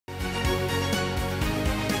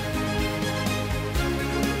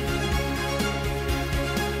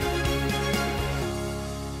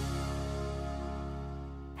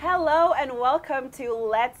Hello and welcome to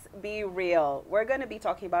Let's Be Real. We're going to be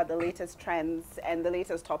talking about the latest trends and the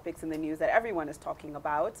latest topics in the news that everyone is talking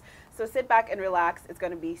about. So sit back and relax. It's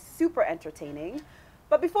going to be super entertaining.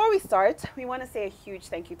 But before we start, we want to say a huge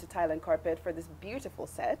thank you to Tile and Carpet for this beautiful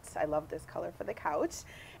set. I love this color for the couch.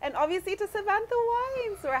 And obviously to Savantha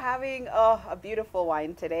Wines. We're having a beautiful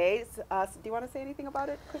wine today. So, do you want to say anything about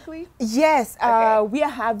it quickly? Yes, Okay. we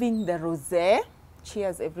are having the rosé.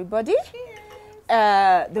 Cheers, everybody. Cheers.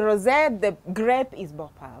 The rosé, the grape is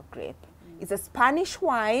Bopal grape. It's a Spanish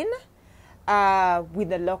wine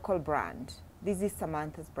with a local brand. This is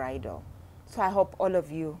Samantha's Bridal. So I hope all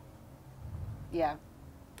of you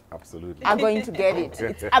Absolutely. are going to get it.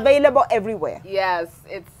 It's available everywhere. Yes,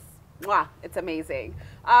 it's amazing.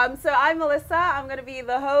 So I'm Melissa. I'm going to be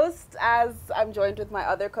the host, as I'm joined with my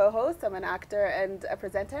other co-host. I'm an actor and a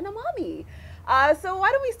presenter and a mommy. So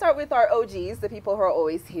why don't we start with our OGs, the people who are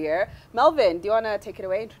always here. Melvin, do you want to take it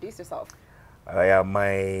away? Introduce yourself. Yeah,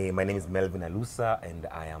 my name is Melvin Alusa, and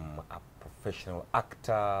I am a professional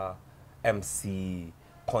actor, MC,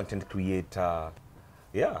 content creator.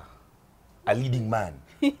 Yeah, a leading man.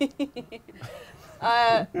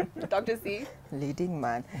 Dr. C. Leading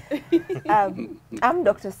man. I'm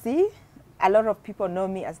Dr. C. A lot of people know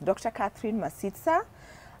me as Dr. Catherine Masitsa.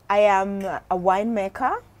 I am a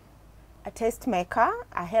winemaker, a taste maker.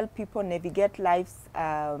 I help people navigate life's,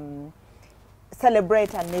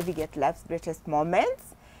 celebrate and navigate life's greatest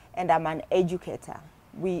moments. And I'm an educator.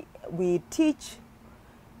 We teach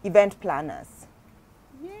event planners.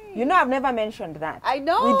 Yay. You know, I've never mentioned that. I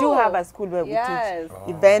know. We do have a school where Yes. we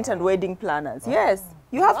teach event and wedding planners. Yes,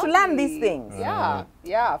 you have to learn these things. Yeah,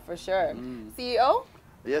 yeah, for sure. CEO?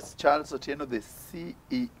 Yes, Charles Otieno, the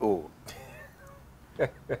CEO,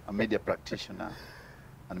 a media practitioner,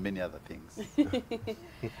 and many other things.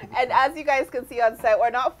 And as you guys can see on set,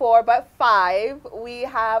 we're not 4, but 5. We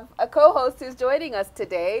have a co-host who's joining us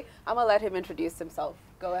today. I'm going to let him introduce himself.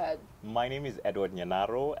 Go ahead. My name is Edward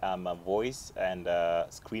Nyanaro. I'm a voice and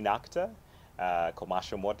screen actor,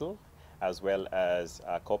 commercial model, as well as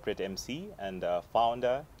a corporate MC and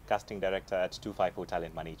founder, casting director at 254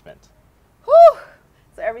 Talent Management. Whew!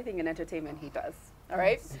 So everything in entertainment he does, all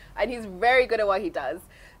right? And he's very good at what he does.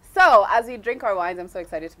 So as we drink our wines, I'm so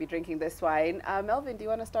excited to be drinking this wine. Melvin, do you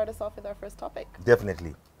want to start us off with our first topic?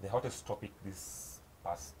 Definitely. The hottest topic this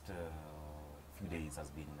past few days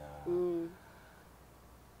has been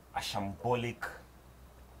a shambolic,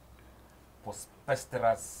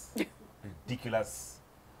 prosperous, ridiculous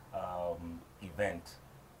event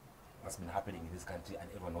that's been happening in this country, and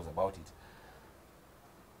everyone knows about it.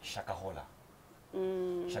 Shakahola.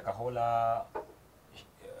 Shakahola,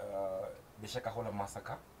 the Shakahola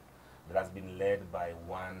massacre that has been led by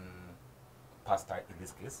one pastor in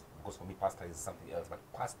this case, because for me pastor is something else, but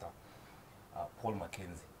pastor Paul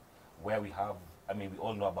Mackenzie, where we have, I mean, we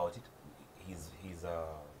all know about it. He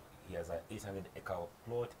has an 800-acre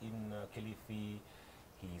plot in Kilifi.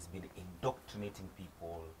 He's been indoctrinating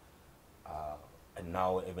people, and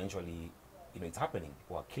now eventually, you know, it's happening.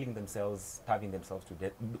 People are killing themselves, starving themselves to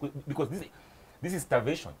death, because this is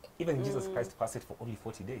starvation. Even Jesus Christ fasted for only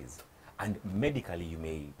 40 days. And medically, you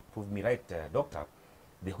may prove me right, doctor,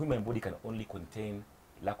 the human body can only contain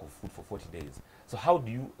lack of food for 40 days. So how do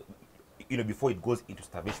you, you know, before it goes into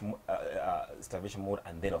starvation mode,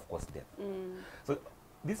 and then, of course, death. So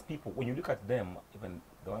these people, when you look at them, even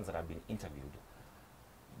the ones that have been interviewed,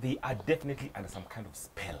 they are definitely under some kind of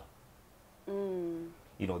spell.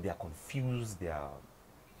 You know, they are confused, they are,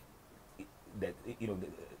 you know,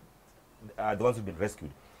 the ones who've been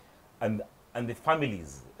rescued. And the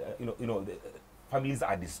families, the families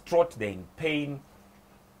are distraught, they're in pain.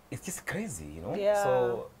 It's just crazy, you know? Yeah.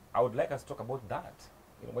 So I would like us to talk about that.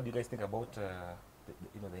 You know, what do you guys think about the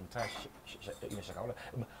entire Shakahola?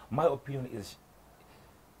 My opinion is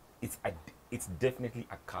it's definitely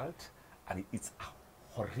a cult, and it's a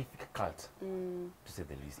horrific cult, to say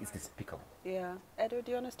the least. It's despicable. Yeah. Edward,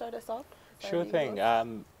 do you want to start us off? Sure thing.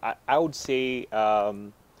 I would say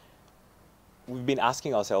we've been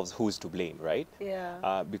asking ourselves who's to blame, right?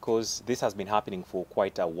 Yeah. Because this has been happening for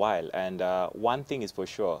quite a while. And one thing is for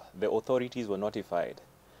sure, the authorities were notified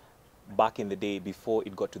back in the day before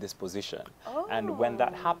it got to this position. And when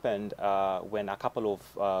that happened, when a couple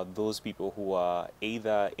of those people who are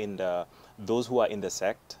either those who are in the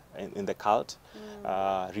sect, in the cult,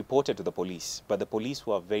 reported to the police, but the police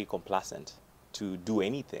were very complacent to do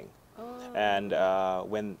anything. And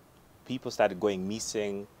when people started going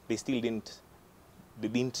missing, they didn't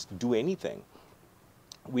do anything,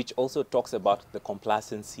 which also talks about the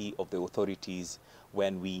complacency of the authorities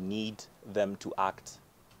when we need them to act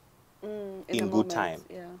in good time.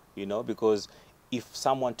 Yeah. You know, because if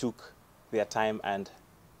someone took their time and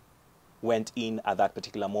went in at that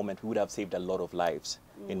particular moment, we would have saved a lot of lives,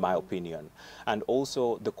 in my opinion. And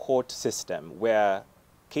also the court system, where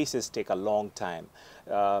cases take a long time.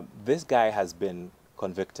 This guy has been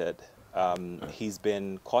convicted. He's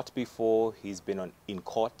been caught before. He's been in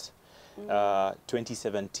court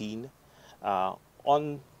 2017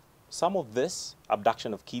 on some of this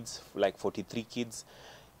abduction of kids, like 43 kids.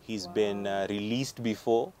 He's been released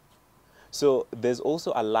before. So there's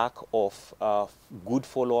also a lack of good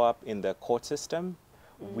follow-up in the court system,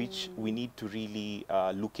 which we need to really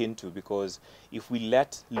look into, because if we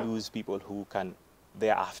let loose people who can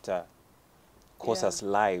thereafter cost us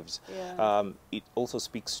lives, it also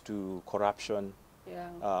speaks to corruption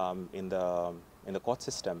in the court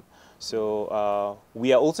system. So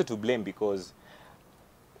we are also to blame, because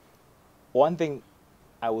one thing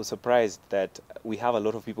I was surprised that we have a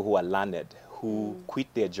lot of people who are learned, who quit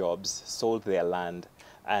their jobs, sold their land,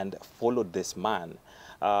 and followed this man.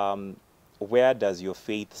 Where does your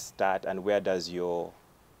faith start, and where does your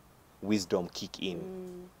wisdom kick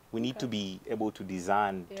in? We need to be able to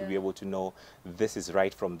discern, to be able to know this is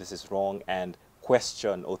right from this is wrong, and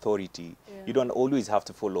question authority. You don't always have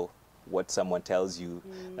to follow what someone tells you,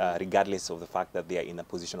 regardless of the fact that they are in a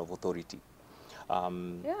position of authority.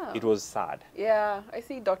 It was sad. Yeah, I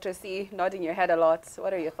see Dr. C nodding your head a lot.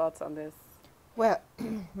 What are your thoughts on this? Well,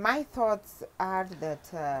 my thoughts are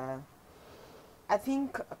that I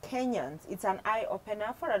think Kenyans, it's an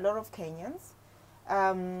eye-opener for a lot of Kenyans.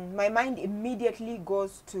 My mind immediately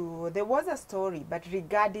goes to, there was a story, but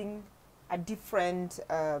regarding a different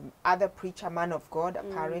other preacher, man of God,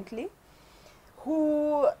 apparently,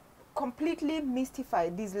 who completely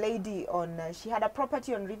mystified this lady on, she had a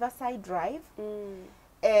property on Riverside Drive,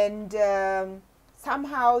 and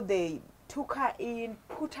somehow they took her in,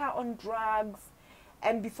 put her on drugs,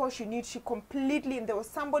 and before she knew it, she completely, and there was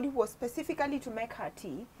somebody who was specifically to make her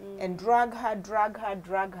tea, and drag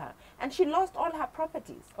her, and she lost all her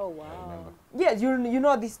properties. Oh, wow. Yes, you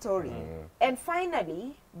know this story. And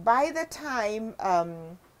finally, by the time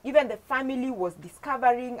even the family was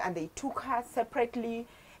discovering, and they took her separately,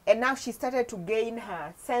 and now she started to gain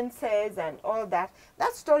her senses and all that,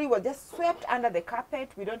 that story was just swept under the carpet.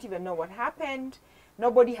 We don't even know what happened.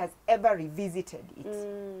 Nobody has ever revisited it.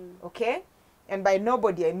 Okay? And by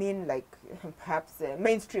nobody, I mean like perhaps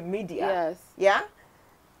mainstream media. Yes. Yeah?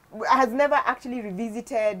 Has never actually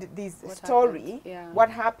revisited this story, what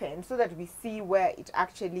happened, so that we see where it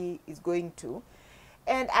actually is going to.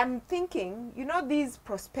 And I'm thinking, you know, these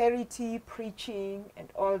prosperity preaching and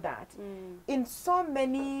all that, in so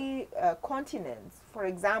many continents, for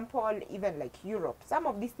example, even like Europe, some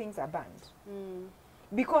of these things are banned.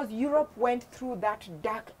 Because Europe went through that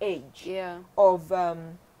dark age of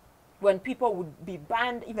when people would be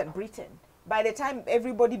banned, even Britain. By the time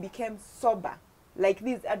everybody became sober, like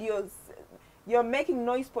this, and you're making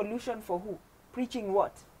noise pollution for who? Preaching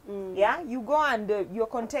what? Yeah, you go and you're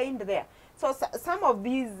contained there. So some of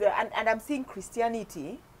these, and I'm seeing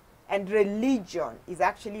Christianity and religion is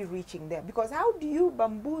actually reaching there. Because how do you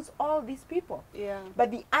bamboozle all these people? Yeah. But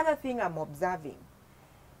the other thing I'm observing,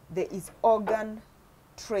 there is organ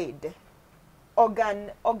trade. Organ,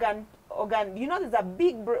 you know, there's a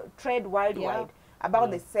big trade worldwide about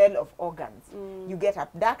the sale of organs. You get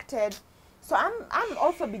abducted. So I'm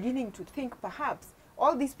also beginning to think perhaps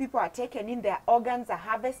all these people are taken in, their organs are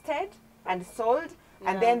harvested and sold,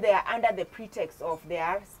 and then they are under the pretext of they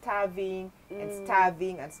are starving and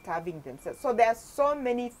starving themselves. So there are so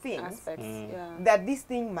many things that this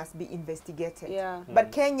thing must be investigated.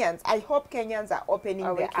 But Kenyans, I hope Kenyans are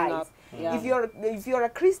opening their eyes. If you're a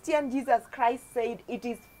Christian, Jesus Christ said it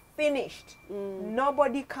is finished.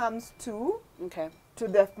 Nobody comes to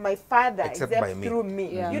my Father except through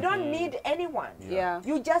me. You don't need anyone.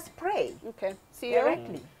 You just pray. See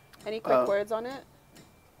directly. Any quick words on it?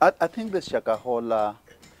 I think the Shakahola,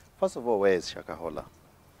 first of all, where is Shakahola?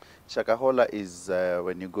 Shakahola is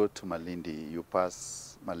when you go to Malindi, you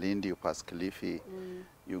pass Malindi, you pass Kilifi,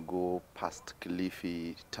 you go past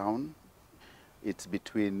Kilifi town. It's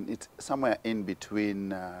somewhere in between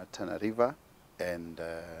Tana River and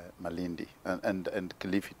Malindi and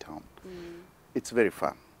Kilifi town. It's very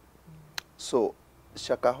far. So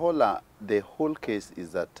Shakahola, the whole case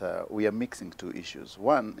is that we are mixing two issues.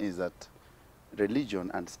 One is that religion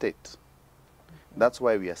and state. That's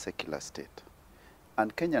why we are a secular state.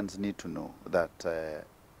 And Kenyans need to know that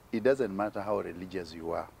it doesn't matter how religious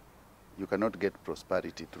you are. You cannot get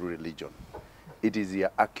prosperity through religion. It is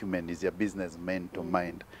your acumen, is your business mental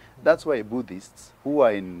mind. That's why Buddhists who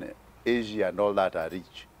are in Asia and all that are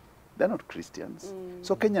rich. They're not Christians.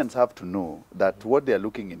 So Kenyans have to know that what they're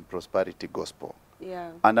looking in prosperity gospel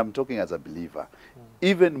Yeah. And I'm talking as a believer.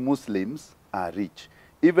 Even Muslims are rich.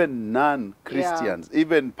 Even non-Christians,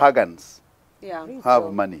 even pagans Yeah. have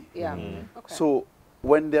So, money. Yeah. Mm-hmm. Okay. So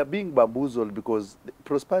when they're being bamboozled, because the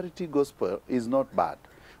prosperity gospel is not bad.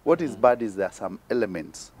 What is bad is there are some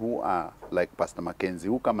elements who are like Pastor Mackenzie,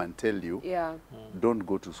 who come and tell you, yeah. don't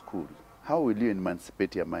go to school. How will you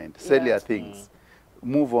emancipate your mind? Sell Yeah. your things.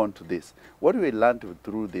 Move on to this. What we learned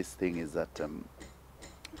through this thing is that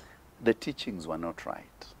the teachings were not right.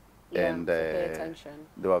 Yeah. And So pay attention.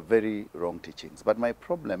 they were very wrong teachings. But my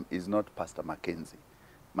problem is not Pastor Mackenzie.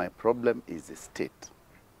 My problem is the state.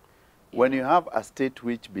 When you have a state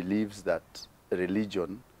which believes that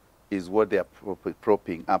religion is what they are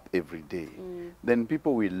propping up every day, then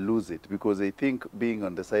people will lose it because they think being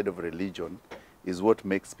on the side of religion is what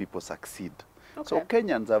makes people succeed. So Okay.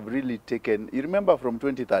 Kenyans have really taken, you remember from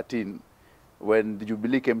 2013, when the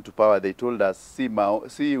Jubilee came to power, they told us, si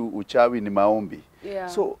uchawi ni maombi. Yeah.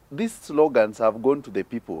 So these slogans have gone to the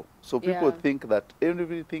people. So people Yeah. think that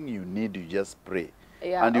everything you need, you just pray.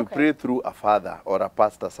 Yeah, And you okay. pray through a father or a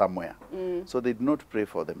pastor somewhere. So they do not pray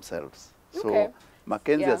for themselves. Okay. So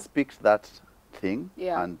Mackenzie Yeah. has picked that thing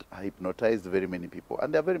Yeah. and hypnotized very many people.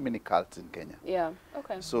 And there are very many cults in Kenya. Yeah.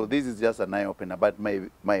 Okay. So this is just an eye-opener. But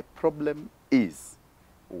my problem is,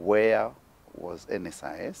 where was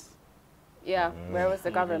NSIS? Yeah, where was the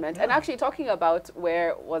government? And actually talking about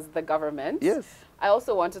where was the government, Yes. I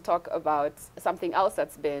also want to talk about something else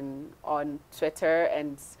that's been on Twitter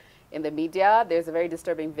and in the media. There's a very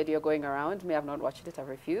disturbing video going around. Me, I've not watched it, I've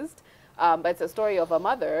refused. But it's a story of a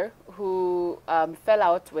mother who fell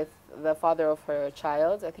out with the father of her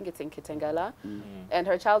child. I think it's in Kitengela. And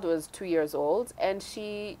her child was 2 years old. And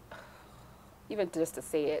she, even just to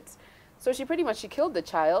say it, so she pretty much, she killed the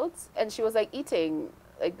child. And she was like eating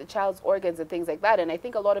like the child's organs and things like that. And I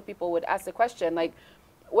think a lot of people would ask the question, like,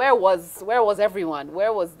 where was everyone?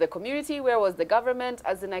 Where was the community? Where was the government?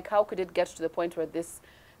 As in, like, how could it get to the point where this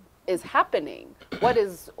is happening? What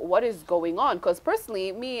is going on? Because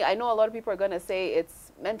personally, me, I know a lot of people are going to say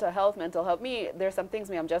it's mental health. Me, there's some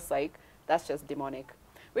things, I'm just like, that's just demonic.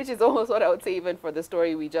 Which is almost what I would say even for the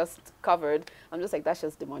story we just covered. I'm just like, that's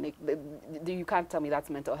just demonic. You can't tell me that's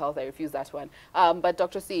mental health. I refuse that one. But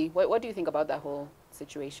Dr. C, what do you think about that whole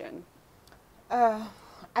situation?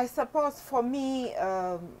 I suppose for me,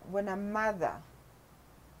 when a mother,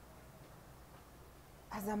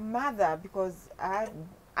 as a mother, because I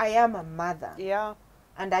am a mother, Yeah.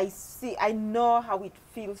 and I know how it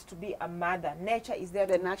feels to be a mother. Nature is there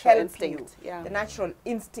The to natural help instinct, you. yeah. The natural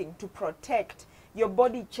instinct to protect. Your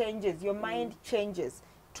body changes, your mind changes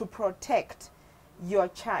to protect your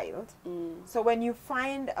child. So when you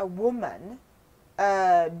find a woman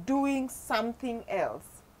doing something else,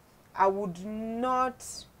 I would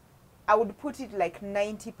put it like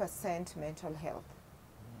 90% mental health.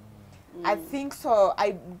 I think so.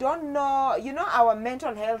 I don't know, our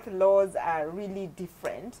mental health laws are really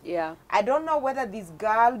different. Yeah. I don't know whether this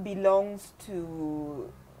girl belongs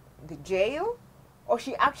to the jail or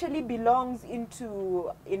she actually belongs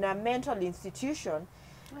in a mental institution.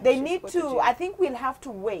 They she's need put to to, jail. I think we'll have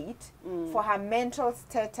to wait for her mental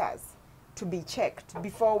status to be checked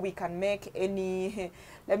before we can make any,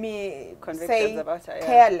 let me Convictions say, about her, yeah.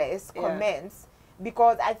 careless Yeah. comments,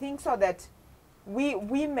 because I think so that we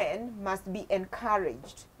women must be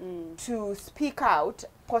encouraged to speak out.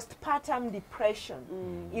 Postpartum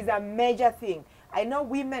depression is a major thing. I know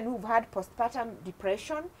women who've had postpartum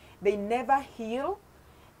depression, they never heal,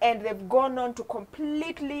 and they've gone on to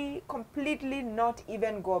completely not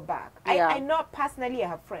even go back. Yeah. I know personally, I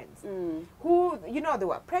have friends who, they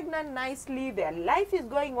were pregnant nicely, their life is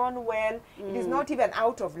going on well, it is not even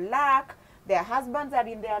out of luck, their husbands are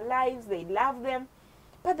in their lives, they love them,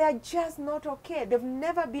 but they're just not okay. They've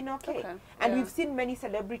never been okay. And Yeah. we've seen many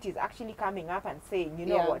celebrities actually coming up and saying, you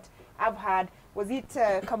know Yeah. what, I've had, was it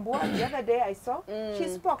Kambua the other day I saw? She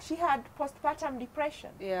spoke, she had postpartum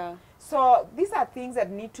depression. Yeah. So these are things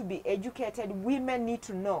that need to be educated. Women need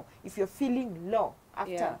to know if you're feeling low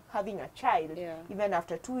after Yeah. having a child, Yeah. even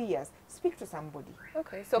after 2 years, speak to somebody.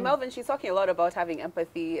 Okay, so Melvin, she's talking a lot about having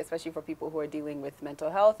empathy, especially for people who are dealing with mental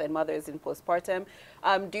health and mothers in postpartum.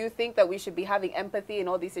 Do you think that we should be having empathy in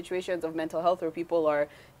all these situations of mental health where people are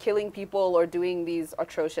killing people or doing these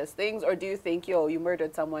atrocious things? Or do you think, you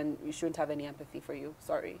murdered someone, you shouldn't have any empathy for you?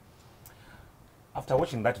 Sorry. After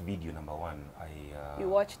watching that video, number one, You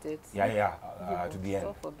watched it? Yeah, to the end.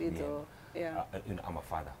 So forbid, the end. oh, yeah. I'm a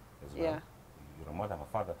father as well. Yeah. You're a mother, I'm a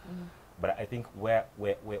father. But I think where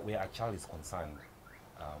a child is concerned,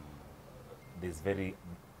 there's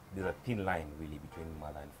a thin line really between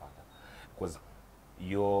mother and father. Because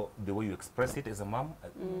the way you express it as a mom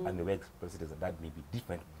and the way you express it as a dad may be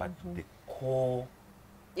different, but the core,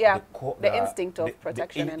 the instinct of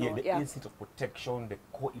protection and all. The instinct of protection, the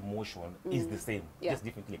core emotion is the same, just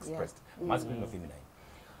differently expressed, masculine or feminine.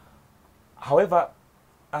 However,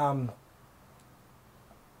 I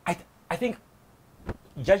think,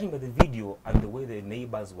 judging by the video and the way the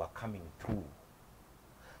neighbors were coming through,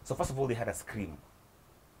 so first of all, they had a scream,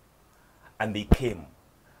 and they came.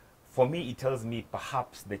 For me, it tells me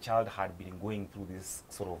perhaps the child had been going through this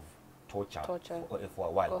sort of torture. For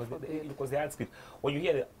a while, because they had screamed. When you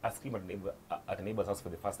hear a scream at a neighbor's house for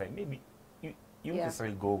the first time, maybe you won't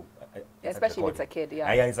necessarily go. Especially if it's a kid,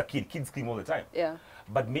 yeah, it's a kid. Kids scream all the time. Yeah.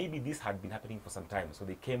 But maybe this had been happening for some time, so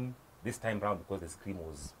they came this time round because the scream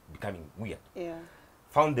was becoming weird. Yeah.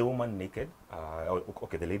 Found the woman naked,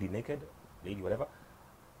 okay, the lady naked, lady whatever.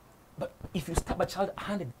 But if you stab a child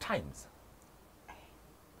 100 times,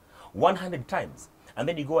 100 times, and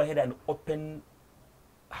then you go ahead and open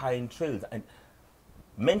her entrails and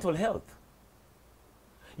mental health.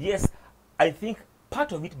 Yes, I think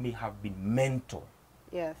part of it may have been mental.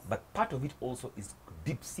 Yes. But part of it also is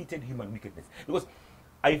deep-seated human wickedness. Because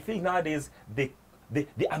I think nowadays the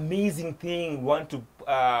amazing thing we want to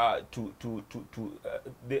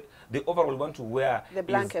the overall want to wear the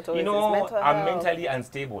blanket, is, you know, I'm mentally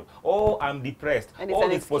unstable. Oh, I'm depressed. And it's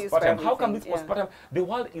this postpartum. How come this postpartum? The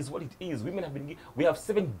world is what it is. Women have been. We have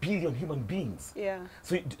 7 billion human beings. Yeah.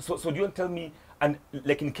 So do you want to tell me? And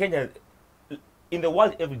like in Kenya, in the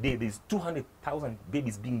world every day, there's 200,000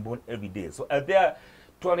 babies being born every day. So are there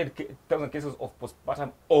 200,000 cases of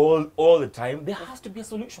postpartum all the time? There has to be a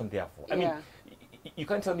solution. Therefore, I mean. You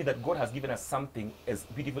can't tell me that God has given us something as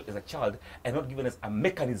beautiful as a child and not given us a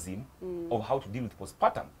mechanism of how to deal with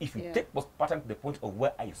postpartum. If you take postpartum to the point of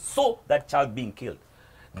where I saw that child being killed,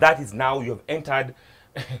 that is now you have entered.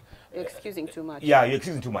 You're excusing too much. Yeah, you're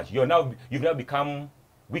excusing too much. You've now become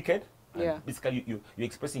wicked. And basically, you're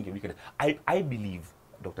expressing your wickedness. I believe,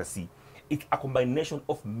 Dr. C, it's a combination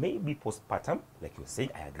of maybe postpartum, like you're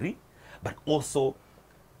saying, I agree, but also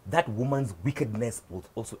that woman's wickedness was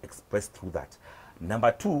also expressed through that.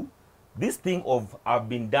 Number 2, this thing of I've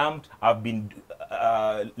been dumped, I've been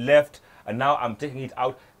left, and now I'm taking it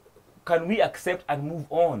out. Can we accept and move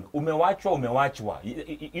on? Umewachwa, umewachwa.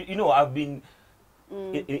 You know, I've been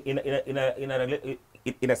in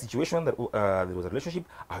a situation that there was a relationship.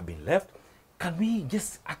 I've been left. Can we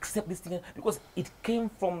just accept this thing? Because it came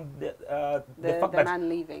from the fact that the man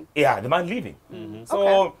leaving. Yeah, the man leaving.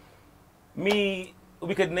 So me,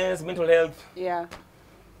 wickedness, mental health. Yeah.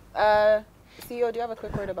 CEO, do you have a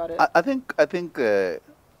quick word about it? I think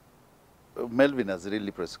Melvin has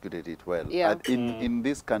really prosecuted it well. Yeah. In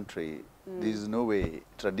this country, there is no way,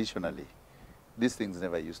 traditionally, these things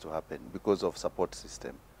never used to happen because of support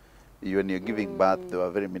system. When you're giving birth, there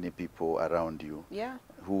were very many people around you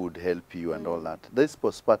who would help you and all that. This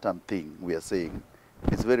postpartum thing we are saying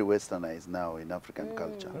is very westernized now in African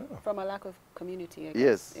culture. From a lack of community, I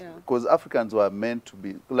guess. Yes, because Africans were meant to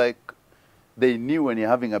be, like, they knew when you're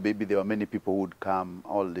having a baby, there were many people who would come,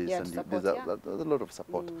 all this, and there's a lot of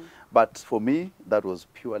support. But for me, that was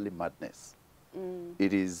purely madness.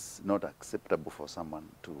 It is not acceptable for someone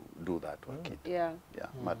to do that to a kid. Yeah,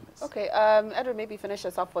 madness. Okay, Edward, maybe finish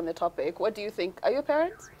us off on the topic. What do you think? Are you a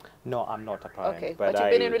parent? No, I'm not a parent. Okay, but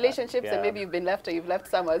you've been in relationships and maybe you've been left or you've left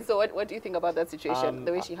someone. So what do you think about that situation,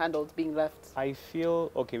 the way she handled being left? I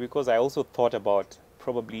feel, okay, because I also thought about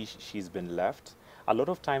probably she's been left. A lot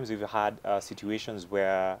of times we've had situations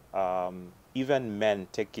where even men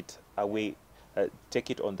take it away, take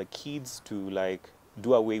it on the kids to like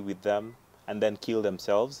do away with them and then kill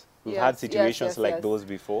themselves. We've had situations like those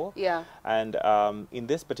before. Yeah. And in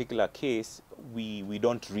this particular case, we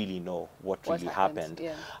don't really know what really happened.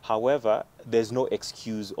 Yeah. However, there's no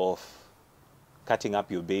excuse of cutting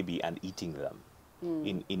up your baby and eating them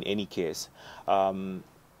in any case.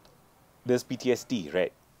 There's PTSD,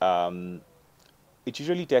 right? It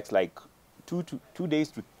usually takes like 2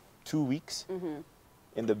 days to 2 weeks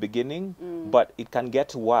in the beginning, but it can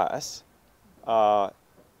get worse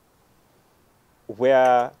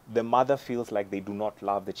where the mother feels like they do not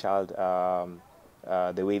love the child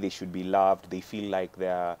the way they should be loved. They feel like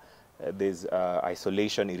there's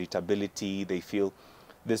isolation, irritability. They feel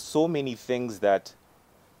there's so many things that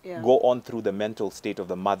go on through the mental state of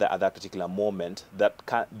the mother at that particular moment that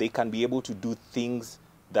they can be able to do things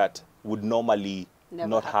that would normally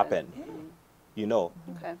not happen. You know,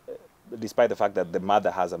 despite the fact that the mother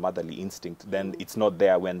has a motherly instinct, then it's not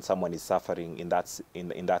there when someone is suffering in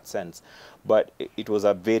that sense. But it was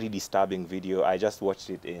a very disturbing video. I just watched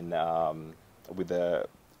it in with a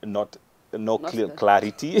not no Not clear the-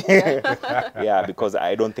 clarity. Yeah, because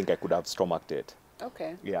I don't think I could have stomached it.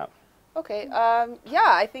 Okay. Yeah. Okay. Yeah,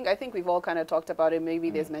 I think we've all kind of talked about it. Maybe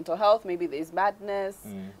there's mental health, maybe there's madness,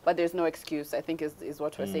 but there's no excuse. I think is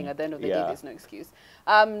what we're saying. At the end of the day, Yeah. there's no excuse.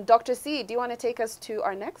 Dr. C, do you want to take us to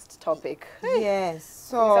our next topic? Yes.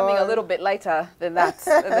 So Something a little bit lighter than that,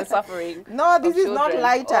 than the suffering. No, this of is not children.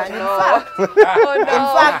 lighter. Oh, And no. in fact, Oh, no. in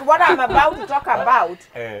fact, what I'm about to talk about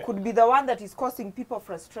Eh. could be the one that is causing people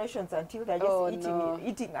frustrations until they're just Oh, eating no.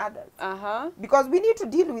 eating others. Uh-huh. Because we need to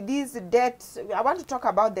deal with these debt. I want to talk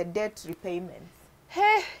about the debt repayments.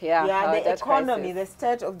 Yeah, our The debt economy, crisis. the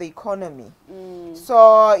state of the economy.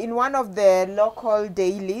 So in one of the local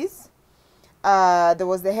dailies, there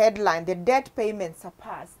was the headline, the debt payments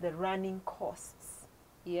surpass the running costs.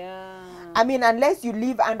 Yeah. I mean, unless you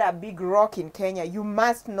live under a big rock in Kenya, you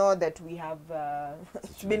must know that we have,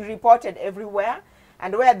 it's been reported everywhere,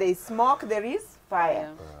 and where there is smoke, there is fire.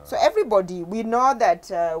 Yeah. So everybody, we know that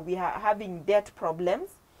we are having debt problems,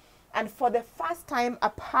 and for the first time,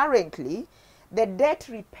 apparently, the debt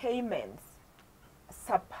repayments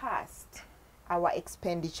surpassed our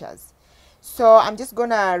expenditures. So I'm just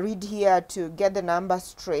going to read here to get the numbers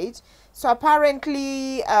straight. So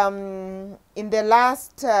apparently, in the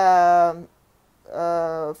last,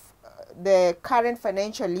 the current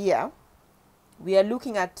financial year, we are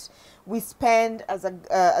looking at, we spend as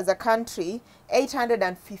a country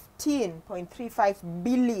 815.35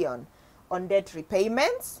 billion on debt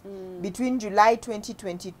repayments between July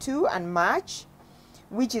 2022 and March,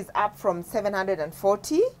 which is up from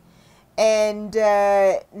 740. And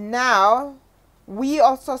now we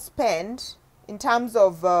also spend, in terms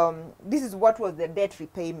of, this is what was the debt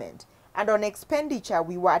repayment. And on expenditure,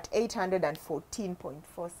 we were at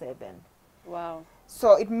 814.47. Wow.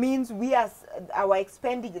 So it means we are, our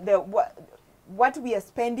expenditure, what we are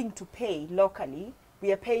spending to pay locally,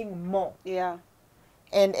 we are paying more. Yeah.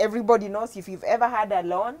 And everybody knows, if you've ever had a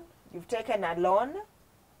loan, you've taken a loan,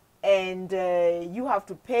 and you have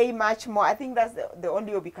to pay much more. I think that's the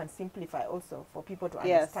only way we can simplify also for people to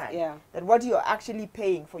Yes, understand. yeah. That what you're actually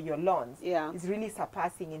paying for your loans Yeah. is really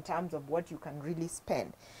surpassing in terms of what you can really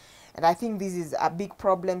spend. And I think this is a big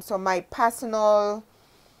problem. So my personal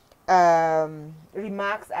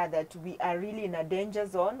remarks are that we are really in a danger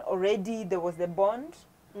zone. Already there was a bond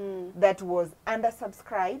that was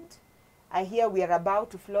undersubscribed. I hear we are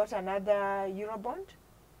about to float another Eurobond.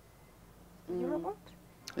 Eurobond?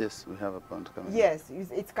 Yes, we have a bond coming. Yes,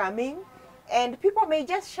 it's coming. And people may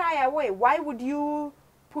just shy away. Why would you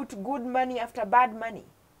put good money after bad money?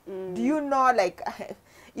 Do you know, like,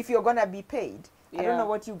 if you're going to be paid? I don't Yeah. know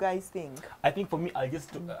what you guys think. I think for me,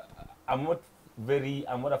 I'm not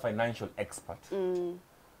a financial expert,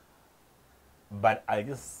 but I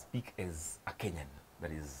just speak as a Kenyan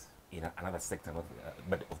that is in another sector,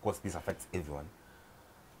 but of course this affects everyone.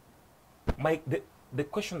 The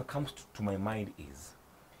question that comes to my mind is,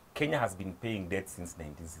 Kenya has been paying debt since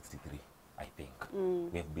 1963, I think.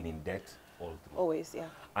 We have been in debt all through. Always, yeah.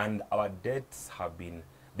 And our debts have been,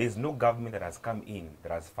 there's no government that has come in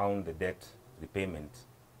that has found the debt repayment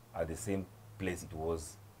at the same place it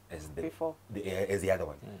was as Before. as the other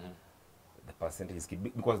one. The percentages keep,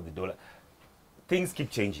 because the dollar, things keep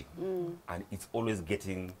changing, and it's always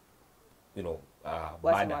getting, Worse and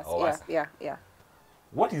badder worse. or worse. Yeah, yeah.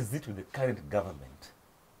 What is it with the current government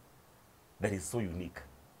that is so unique?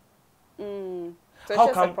 So it's How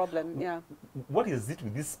just a come- problem, yeah. What is it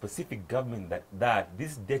with this specific government that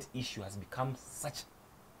this debt issue has become such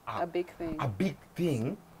A big thing. a big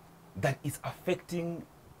thing that is affecting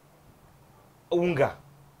unga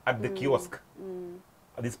at the kiosk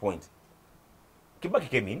at this point? Kibaki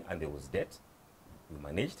came in and there was debt. We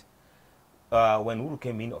managed. When Uru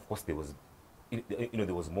came in, of course, there was,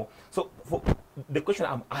 there was more. So the question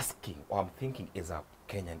I'm asking or I'm thinking as a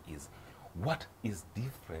Kenyan is, what is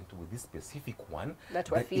different with this specific one That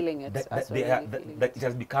we're feeling it, that as we're really feeling that it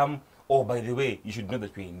has become, oh, by the way, you should know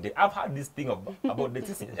that we're in debt. I've heard this thing about debt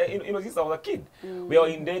since, since I was a kid. We are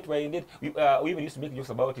in debt, we're in debt. We even used to make jokes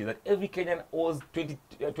about it, that every Kenyan owes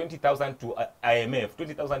 20,000 to IMF,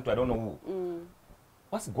 20,000 to I don't know who.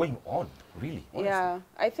 What's going on, really? Honestly? Yeah,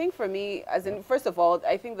 I think for me, as in, first of all,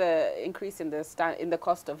 I think the increase in the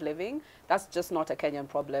cost of living, that's just not a Kenyan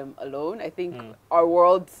problem alone. I think our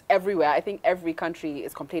world's everywhere. I think every country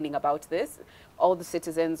is complaining about this. All the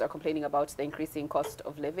citizens are complaining about the increasing cost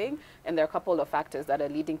of living, and there are a couple of factors that are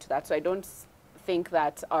leading to that. So I don't think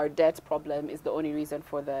that our debt problem is the only reason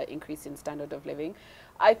for the increase in standard of living.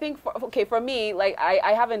 I think, for me, like,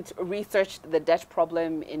 I haven't researched the debt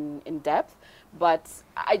problem in depth, but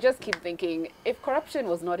I just keep thinking, if corruption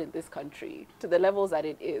was not in this country to the levels that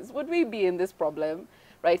it is, would we be in this problem?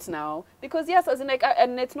 right now? Because yes, as in like,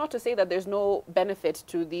 and it's not to say that there's no benefit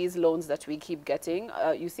to these loans that we keep getting.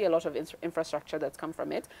 You see a lot of infrastructure that's come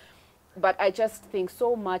from it. But I just think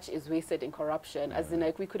so much is wasted in corruption, as in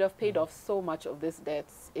like we could have paid off so much of this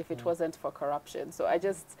debts if it wasn't for corruption. So I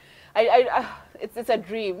just, it's a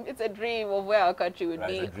dream. It's a dream of where our country would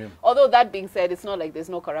be. Although that being said, it's not like there's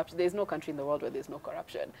no corruption. There's no country in the world where there's no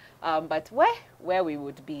corruption. But where we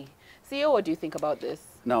would be. CEO, what do you think about this?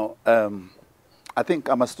 Now, I think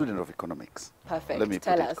I'm a student of economics. Perfect. Let me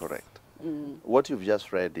Tell put us. it correct. What you've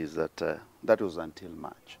just read is that that was until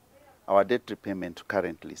March. Our debt repayment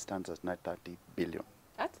currently stands at 930 billion.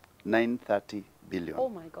 What? 930 billion. Oh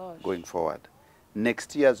my gosh. Going forward.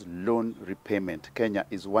 Next year's loan repayment, Kenya,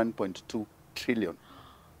 is 1.2 trillion.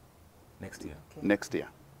 Next year. Okay. Next year.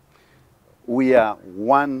 We are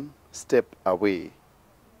one step away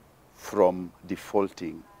from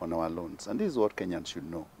defaulting on our loans. And this is what Kenyans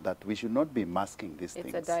should know, that we should not be masking these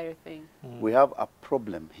things. It's a dire thing. We have a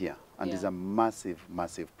problem here, and Yeah. it's a massive,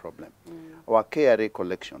 massive problem. Our KRA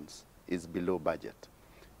collections is below budget.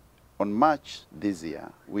 On March this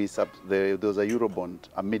year, there was a Eurobond,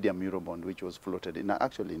 a medium Eurobond, which was floated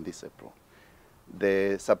actually in this April.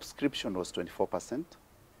 The subscription was 24%.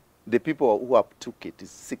 The people who took it is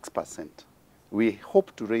 6%. We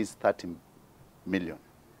hope to raise 30 million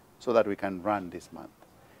so that we can run this month.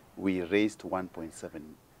 We raised 1.7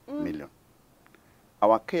 million.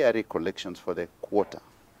 Our KRA collections for the quarter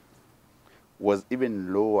was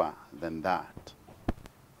even lower than that.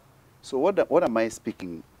 So what am I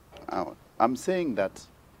speaking out? I'm saying that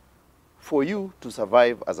for you to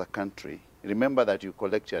survive as a country, remember that you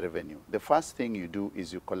collect your revenue. The first thing you do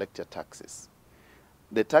is you collect your taxes.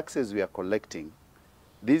 The taxes we are collecting,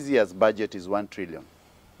 this year's budget is 1 trillion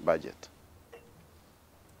budget.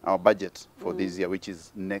 Our budget for this year, which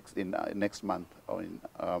is next month or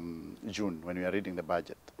in June when we are reading the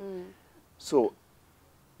budget. So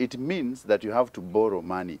it means that you have to borrow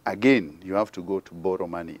money. Again, you have to go to borrow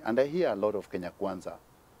money. And I hear a lot of Kenya Kwanza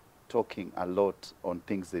talking a lot on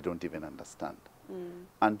things they don't even understand.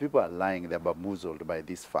 And people are lying, they're bamboozled by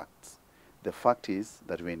these facts. The fact is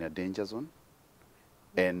that we're in a danger zone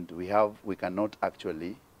and we cannot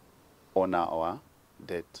actually honor our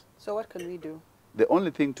debt. So what can we do? The only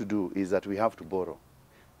thing to do is that we have to borrow.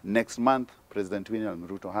 Next month, President William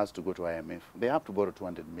Ruto has to go to IMF. They have to borrow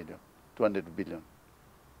 200 billion,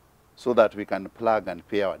 so that we can plug and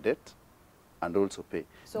pay our debt and also pay.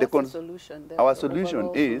 So what's the solution? Our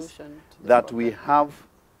solution is that we have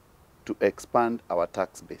to expand our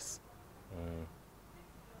tax base.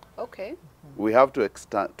 Okay. We have to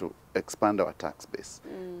expand our tax base.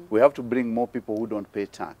 We have to bring more people who don't pay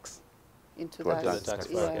tax Into to our that. tax Tax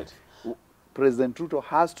bracket. President Ruto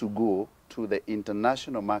has to go to the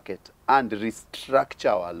international market and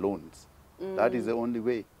restructure our loans. That is the only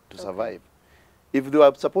way to survive. If they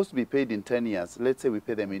are supposed to be paid in 10 years, let's say we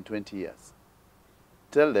pay them in 20 years.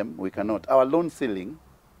 Tell them we cannot. Our loan ceiling,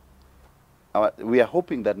 we are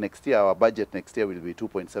hoping that next year, our budget next year will be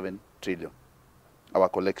 2.7 trillion, our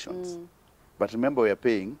collections. But remember, we are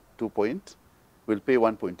paying we'll pay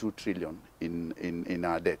 1.2 trillion in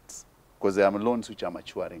our debts, because there are loans which are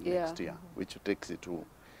maturing next year, which takes it to,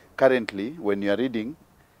 currently, when you are reading,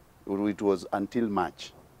 it was until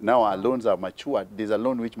March. Now our loans are matured. There's a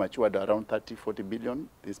loan which matured around 40 billion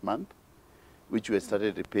this month, which we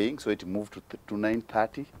started repaying, so it moved to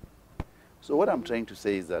 930. So what I'm trying to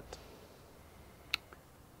say is that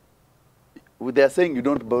they are saying you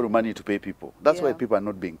don't borrow money to pay people. That's why people are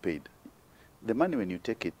not being paid. The money, when you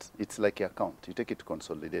take it, it's like your account. You take it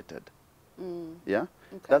consolidated. Yeah?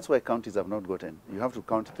 Okay. That's why counties have not gotten. You have to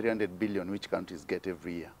count 300 billion, which counties get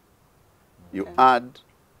every year. You add,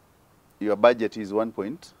 your budget is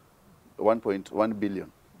 1.1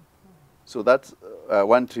 billion. So that's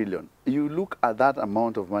 1 trillion. You look at that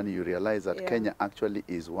amount of money, you realize that Kenya actually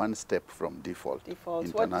is one step from default.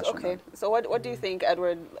 Okay. So what do you think,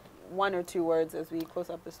 Edward? 1 or 2 words as we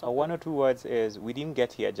close up this topic. 1 or 2 words is, we didn't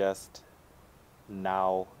get here just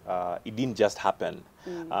now. It didn't just happen.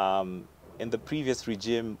 In the previous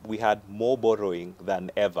regime, we had more borrowing than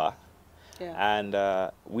ever, and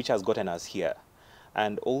which has gotten us here.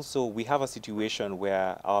 And also, we have a situation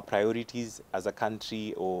where our priorities as a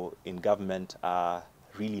country or in government are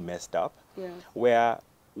really messed up, where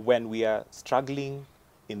when we are struggling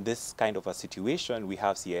in this kind of a situation, we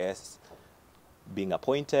have CAS being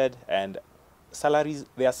appointed, and salaries,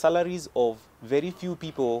 there are salaries of very few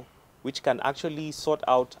people which can actually sort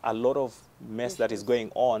out a lot of mess that is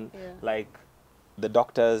going on, like the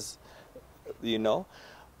doctors, you know.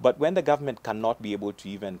 But when the government cannot be able to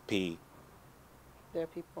even pay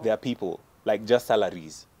their people, like just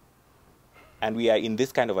salaries, and we are in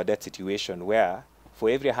this kind of a debt situation where for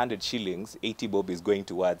every 100 shillings, 80 bob is going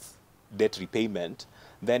towards debt repayment,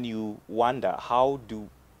 then you wonder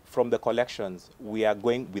from the collections, we are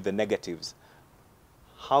going with the negatives.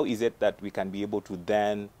 How is it that we can be able to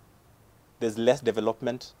then, there's less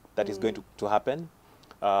development that is going to happen.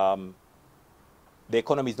 The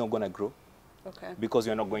economy is not going to grow because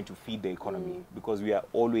you're not going to feed the economy because we are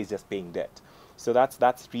always just paying debt. So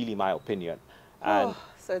that's really my opinion. And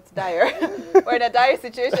so it's dire. We're in a dire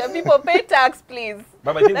situation. People, pay tax, please.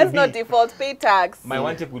 But my thing Let's would not be, default. Pay tax. my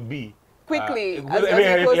one tip would be Quickly, as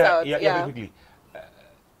very we close out. very quickly.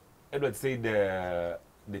 Edward said the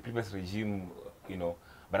previous regime, you know,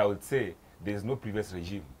 but I would say there's no previous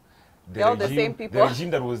regime. They're all the same people. The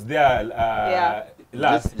regime that was there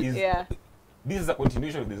last is this is a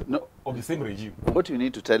continuation of the same regime. What you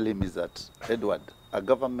need to tell him is that, Edward, a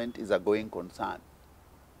government is a going concern.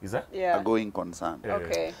 Is that? Yeah. A going concern.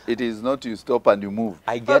 Okay. It is not you stop and you move.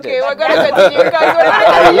 I get Okay, it. we're going to continue, guys. We're going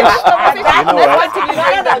to continue this conversation. Let's continue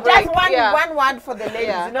during the break. Just one word for the ladies.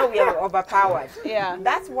 Yeah. You know, we are overpowered. Yeah.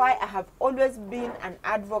 That's why I have always been an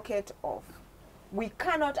advocate of, we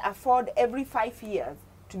cannot afford every 5 years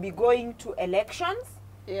to be going to elections.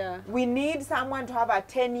 Yeah. We need someone to have a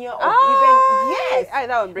tenure of that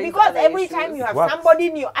one brings because other every issues. time you have What?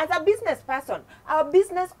 somebody new, as a business person, our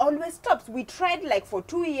business always stops. We trade like for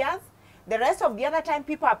 2 years. The rest of the other time,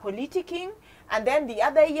 people are politicking, and then the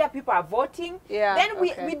other year, people are voting. Yeah, Then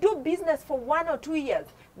we do business for 1 or 2 years.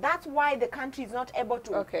 That's why the country is not able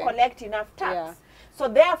to collect enough tax. Yeah. So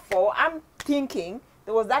therefore, I'm thinking,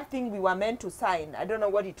 there was that thing we were meant to sign. I don't know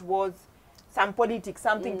what it was. Some politics,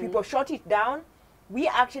 something, people shot it down. We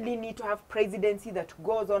actually need to have presidency that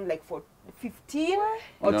goes on like for 15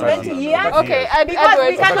 or 20 years. Okay, Because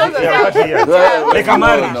we cannot Like a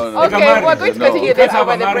marriage. Okay, we're going to continue this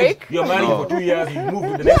over the break. You're married for 2 years, you move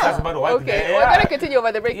to the next husband or wife. Okay, we're going to continue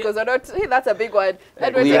over the break because we're not. That's a big one.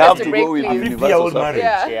 Edward, We take have us to to break, go with please. universal 50-year-old suffrage.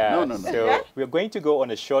 marriage. Yeah. No. So we're going to go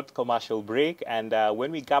on a short commercial break, and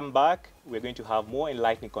when we come back, we're going to have more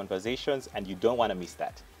enlightening conversations, and you don't want to miss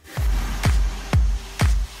that.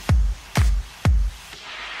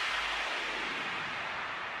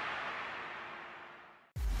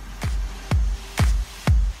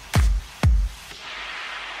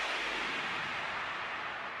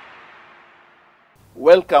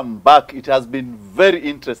 Welcome back. It has been very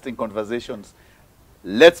interesting conversations.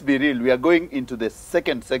 Let's be real. We are going into the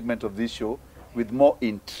second segment of this show with more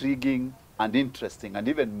intriguing and interesting and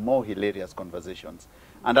even more hilarious conversations.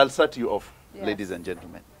 And I'll start you off, ladies and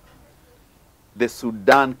gentlemen. The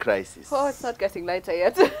Sudan crisis. Oh, it's not getting lighter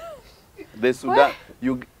yet. The Sudan.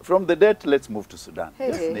 From the debt, let's move to Sudan. Hey,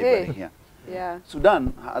 Just hey, neighboring hey. here. Yeah.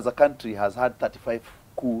 Sudan, as a country, has had 35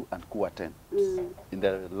 coup and coup attempts in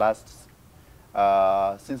the last,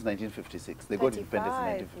 since 1956. They got independence in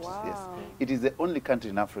 1956. Wow. Yes. It is the only country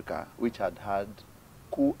in Africa which had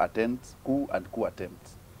coup and coup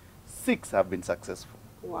attempts. 6 have been successful.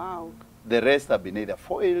 Wow. The rest have been either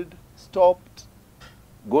foiled, stopped,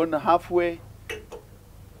 gone halfway.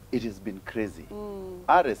 It has been crazy.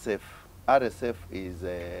 RSF is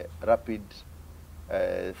a rapid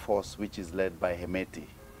force which is led by Hemeti,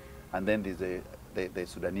 and then there's the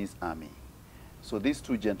Sudanese army. So these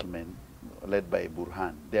two gentlemen, led by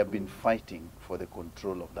Burhan, they have been fighting for the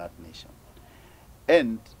control of that nation.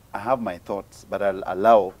 And I have my thoughts, but I'll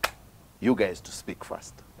allow you guys to speak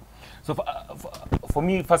first. So for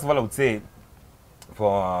me, first of all, I would say,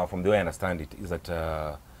 from the way I understand it, is that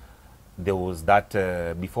there was that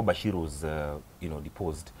before Bashir was,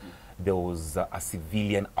 deposed, there was a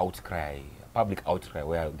civilian outcry, a public outcry,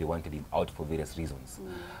 where they wanted him out for various reasons,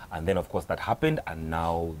 and then of course that happened, and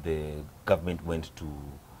now the government went to.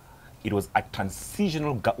 It was a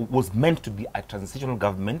transitional. Was meant to be a transitional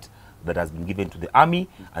government that has been given to the army,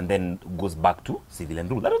 and then goes back to civilian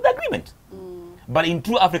rule. That was the agreement. But in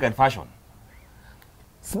true African fashion,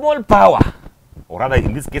 small power, or rather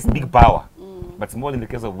in this case, big power, but small in the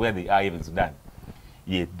case of where they are, even Sudan.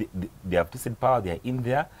 Yeah, they have twisted power, they are in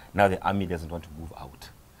there. Now the army doesn't want to move out.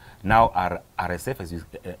 Now our RSF,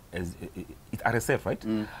 it's RSF,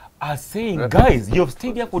 right? Are saying, guys, you have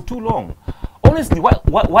stayed there for too long. Honestly,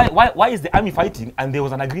 why is the army fighting? And there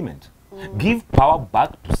was an agreement. Give power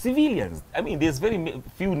back to civilians. I mean, there's very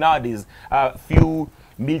few nowadays, few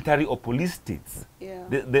military or police states. Yeah.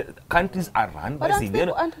 The countries are run by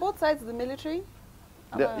civilians. Aren't both sides the military?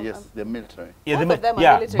 Yes, the military. Yeah, Both of them are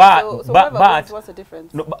yeah, military. but So what's the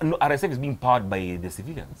difference? no, RSF is being powered by the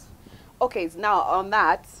civilians. Okay, so now on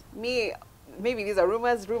that, maybe these are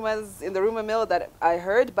rumors in the rumor mill that I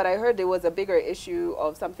heard, but I heard there was a bigger issue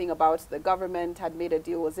of something about the government had made a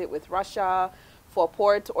deal, was it with Russia, for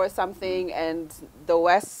port or something, and the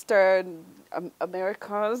Western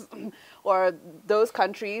Americas or those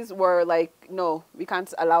countries were like, no, we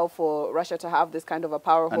can't allow for Russia to have this kind of a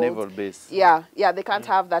power hold. A naval base. Yeah, yeah, they can't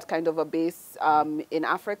have that kind of a base in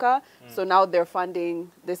Africa. So now they're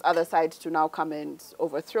funding this other side to now come and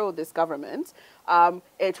overthrow this government.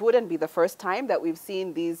 It wouldn't be the first time that we've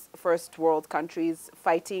seen these first world countries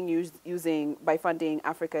fighting by funding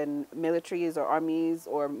African militaries or armies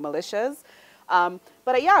or militias.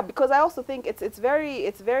 But yeah, because I also think it's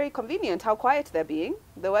very convenient how quiet they're being.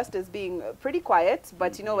 The West is being pretty quiet,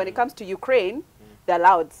 but you know, when it comes to Ukraine, they're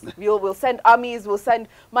loud. We'll send armies, we'll send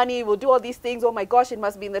money, we'll do all these things. Oh my gosh, it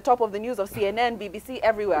must be in the top of the news of CNN, BBC,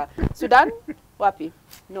 everywhere. Sudan, wapi,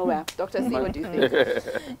 nowhere. Dr. C, what do you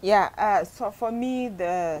think? Yeah, so for me,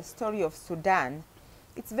 the story of Sudan,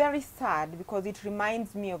 it's very sad because it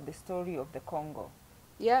reminds me of the story of the Congo.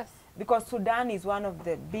 Yes. Because Sudan is one of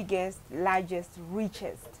the biggest, largest,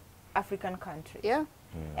 richest African countries. Yeah.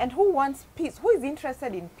 And who wants peace? Who is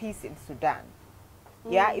interested in peace in Sudan?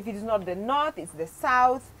 Yeah, if it is not the north, it's the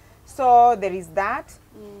south. So there is that.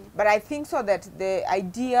 But I think so that the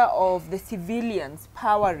idea of the civilians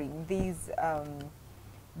powering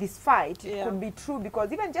this fight could be true,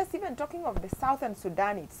 because even talking of the southern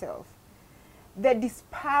Sudan itself, the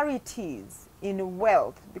disparities in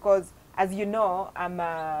wealth, because as you know, I'm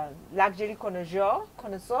a luxury connoisseur.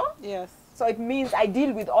 Yes. So it means I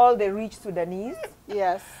deal with all the rich Sudanese.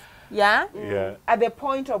 Yes. Yeah? Yeah. At the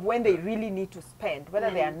point of when they really need to spend, whether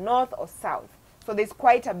they are north or south. So there's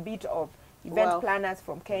quite a bit of event planners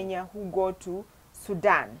from Kenya who go to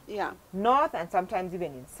Sudan. Yeah. North and sometimes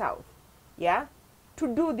even in south. Yeah? To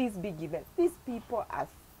do these big events. These people are,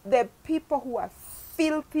 the people who are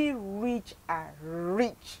filthy rich are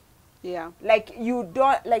rich. Yeah. Like you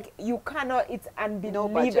don't, like you cannot, it's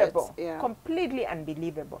unbelievable. Yeah. Completely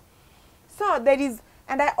unbelievable. So there is,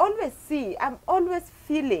 and I always see, I'm always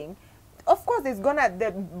feeling, of course it's gonna, the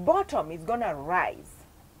bottom is gonna rise.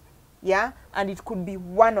 Yeah, and it could be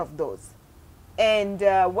one of those. And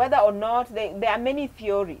whether or not, there are many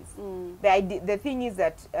theories. The thing is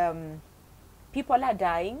that people are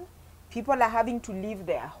dying. People are having to leave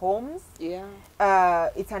their homes. Yeah.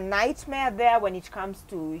 It's a nightmare there when it comes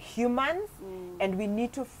to humans. And we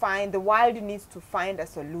need to find, the world needs to find a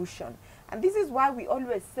solution. And this is why we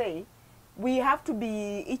always say, we have to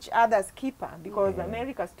be each other's keeper, because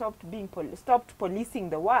America stopped policing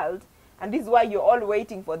the world. And this is why you're all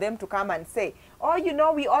waiting for them to come and say, oh, you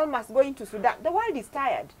know, we all must go into Sudan. The world is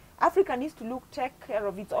tired. Africa needs to take care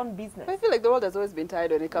of its own business. I feel like the world has always been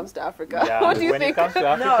tired when it comes to Africa. Yeah, What do you when think? it comes to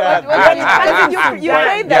Africa,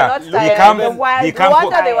 Ukraine, they're not tired.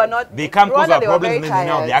 Rwanda, they were not. They come cause Rwanda, our they were problems, very and then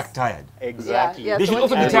now tired. they act tired. exactly. Yeah, They should so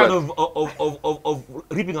also when be you- tired of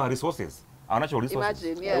reaping our resources, our natural resources.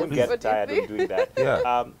 Imagine, I yes. wouldn't get What do you tired of think? doing that.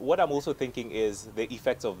 Yeah. What I'm also thinking is the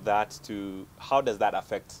effects of that to, how does that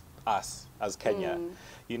affect us as Kenya?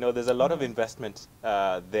 You know, there's a lot of investment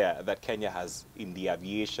there that Kenya has in the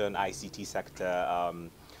aviation, ICT sector,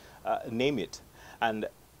 name it. And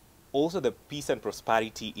also the peace and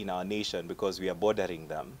prosperity in our nation, because we are bordering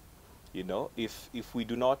them. You know, if we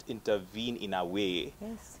do not intervene in a way,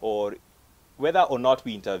 or whether or not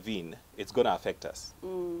we intervene, it's going to affect us.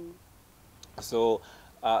 So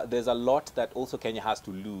there's a lot that also Kenya has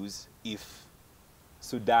to lose if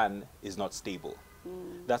Sudan is not stable.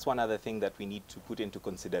 That's one other thing that we need to put into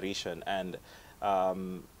consideration. And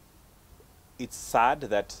it's sad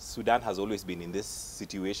that Sudan has always been in this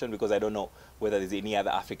situation, because I don't know whether there's any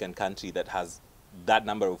other African country that has that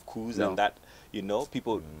number of coups and that, you know,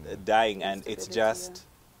 people dying, and it's just,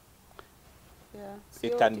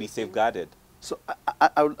 it can be safeguarded. So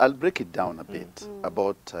I'll break it down a bit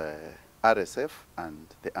about RSF and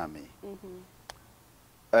the army.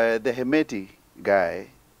 The Hemeti guy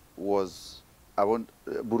was,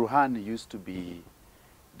 Burhan used to be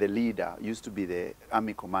the leader, used to be the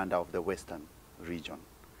army commander of the Western region.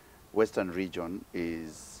 Western region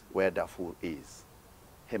is where Darfur is.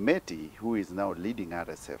 Hemeti, who is now leading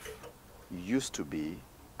RSF, used to be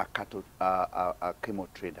a chemo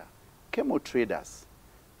trader. Chemo traders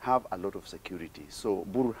have a lot of security. So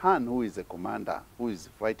Burhan, who is the commander, who is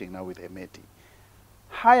fighting now with Hemeti,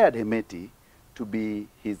 hired Hemeti to be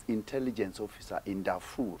his intelligence officer in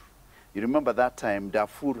Darfur. You remember that time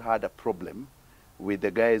Darfur had a problem with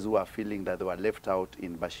the guys who are feeling that they were left out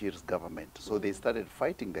in Bashir's government. So they started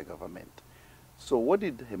fighting the government. So what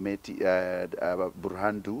did Hemeti,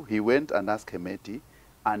 Burhan do? He went and asked Hemeti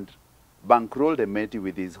and bankrolled Hemeti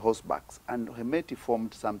with his horsebacks. And Hemeti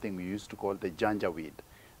formed something we used to call the Janjaweed.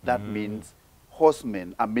 That means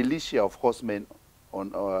horsemen, a militia of horsemen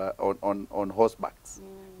on horsebacks.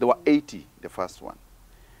 There were 80, the first one.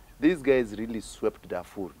 These guys really swept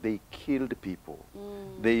Darfur. They killed people.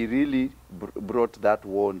 They really brought that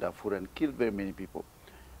war in Darfur and killed very many people.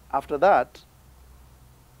 After that,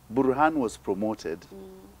 Burhan was promoted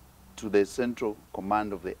to the central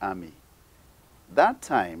command of the army. That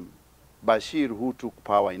time, Bashir, who took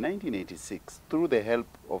power in 1986, through the help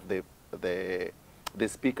of the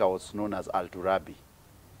speaker was known as Al-Turabi,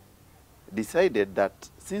 decided that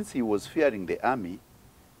since he was fearing the army,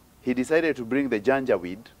 he decided to bring the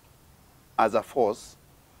Janjaweed as a force,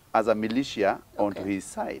 as a militia, onto his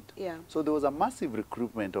side. Yeah. So there was a massive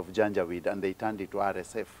recruitment of Janjaweed, and they turned it to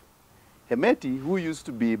RSF. Hemeti, who used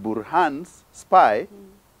to be Burhan's spy,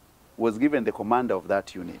 was given the commander of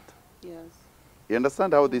that unit. Yes. You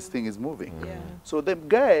understand how this thing is moving? Yeah. So the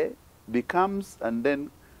guy becomes, and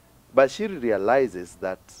then Bashir realizes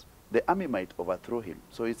that the army might overthrow him.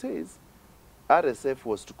 So he says RSF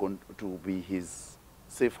was to be his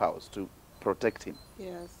safe house, to protect him.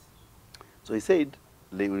 Yes. So he said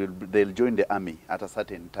they'll join the army at a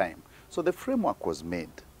certain time. So the framework was made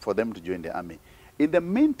for them to join the army. In the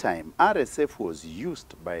meantime, RSF was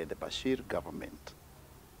used by the Bashir government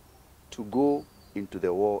to go into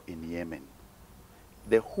the war in Yemen.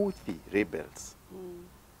 The Houthi rebels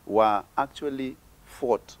were actually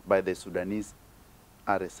fought by the Sudanese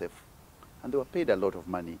RSF, and they were paid a lot of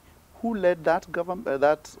money. Who led that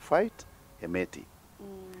that fight? Hemeti.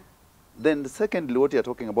 Then secondly, what you're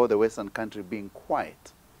talking about, the Western country being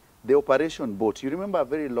quiet. The operation boat, you remember a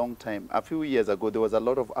very long time, a few years ago, there was a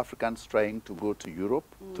lot of Africans trying to go to Europe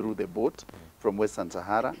through the boat from Western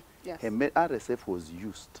Sahara. Yes. RSF was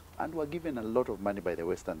used and were given a lot of money by the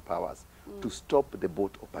Western powers to stop the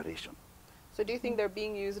boat operation. So do you think they're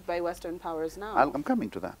being used by Western powers now? I'm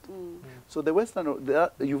coming to that. So the Western,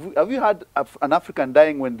 have you had an African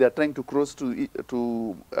dying when they're trying to cross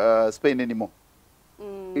to Spain anymore?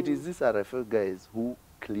 It is these RFF guys who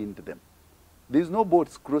cleaned them. There's no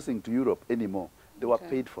boats crossing to Europe anymore. They were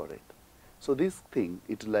paid for it. So this thing,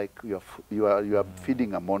 it's like you are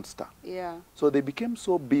feeding a monster. Yeah. So they became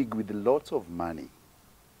so big with lots of money.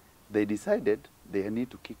 They decided they need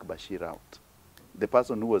to kick Bashir out, the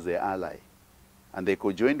person who was their ally. And they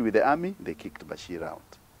joined with the army, they kicked Bashir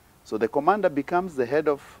out. So the commander becomes the head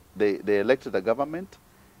of, they elected a government.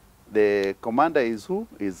 The commander is who?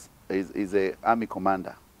 Is a army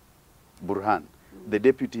commander, Burhan. The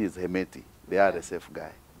deputy is Hemeti, the RSF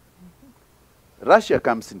guy. Russia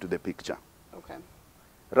comes into the picture. Okay.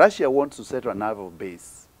 Russia wants to set a naval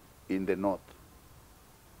base in the north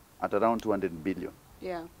at around 200 billion.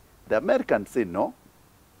 Yeah. The Americans say no.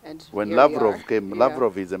 And When here we Lavrov are. came, Yeah.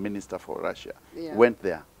 Lavrov is a minister for Russia, Yeah. went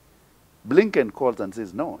there. Blinken calls and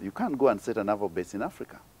says, no, you can't go and set a naval base in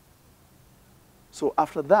Africa. So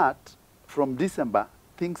after that, from December,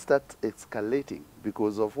 things start escalating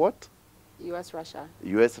because of what? US, Russia.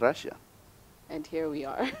 US-Russia. And here we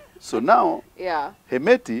are. So now, Yeah.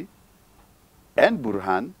 Hemeti and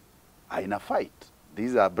Burhan are in a fight.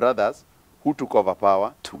 These are brothers who took over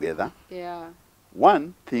power together. Yeah.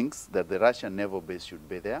 One thinks that the Russian naval base should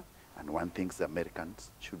be there, and one thinks the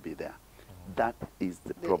Americans should be there. That is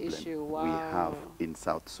the problem issue, we have wow. in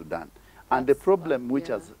South Sudan. And the That's, problem which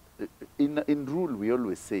yeah. has, in rule we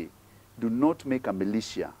always say, do not make a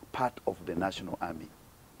militia part of the national army.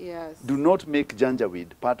 Yes. Do not make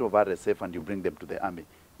Janjaweed part of RSF and you bring them to the army.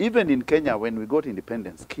 Even in Kenya, when we got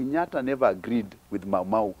independence, Kenyatta never agreed with Mau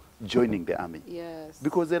Mau joining the army. Yes.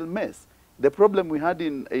 Because they'll mess. The problem we had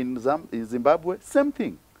in Zimbabwe, same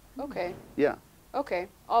thing. Okay. Yeah. Okay.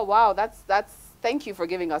 Oh wow, that's thank you for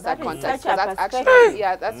giving us that, That is context. such a That's actually perspective.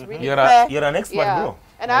 yeah, that's really You're an expert, yeah. bro.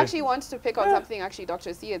 And I actually wanted to pick on something actually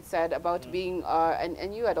Dr. C had said about being,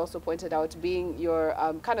 and you had also pointed out being your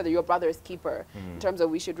kind of your brother's keeper in terms of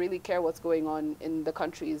we should really care what's going on in the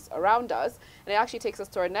countries around us. And it actually takes us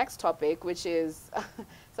to our next topic, which is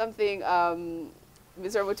something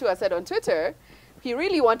Mr. Mutua said on Twitter. He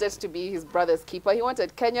really wanted to be his brother's keeper. He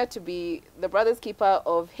wanted Kenya to be the brother's keeper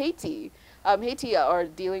of Haiti. Haiti are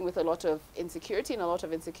dealing with a lot of insecurity and a lot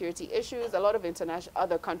of insecurity issues. A lot of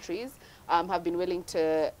other countries have been willing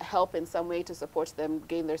to help in some way to support them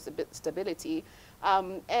gain their stability.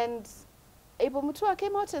 And Abel Mutua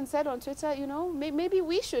came out and said on Twitter, you know, maybe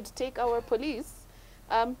we should take our police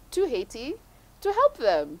to Haiti to help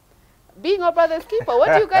them. Being our brother's keeper,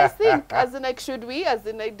 what do you guys think? As in, like, should we, as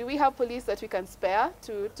in, like, do we have police that we can spare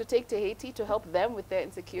to take to Haiti to help them with their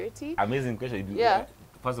insecurity? Amazing question. Yeah.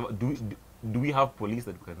 First of all, do we have police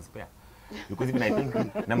that we can spare? Because even I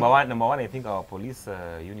think number one, I think our police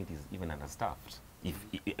unit is even understaffed. If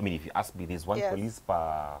you ask me, there's one Yes. police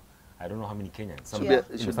per I don't know how many Kenyans.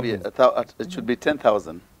 It should be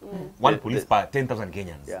 10,000. One police per 10,000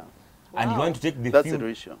 Kenyans. Yeah. And you want to take the That's few, the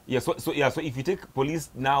ratio. Yeah, so if you take police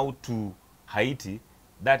now to Haiti,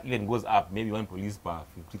 that even goes up, maybe one police per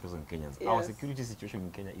 50,000 Kenyans. Yes. Our security situation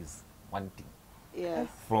in Kenya is one thing. Yes.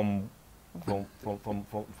 From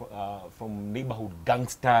neighborhood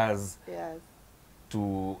gangsters Yes.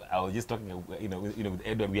 to, I was just talking, with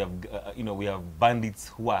Edward, we have, we have bandits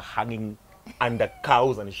who are hanging under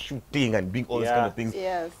cows and shooting and doing all these kind of things.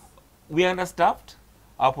 Yes. We are understaffed.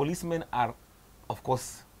 Our policemen are, of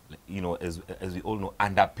course, as we all know,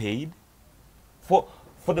 underpaid. For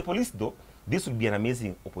the police, though, this would be an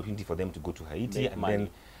amazing opportunity for them to go to Haiti, and then,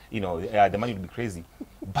 the money would be crazy.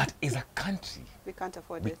 But as a country, We can't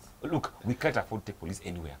afford it. Look, we can't afford to take police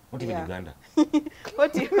anywhere, not even Yeah. Uganda.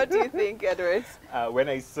 What do you think, Edward? When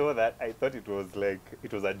I saw that, I thought it was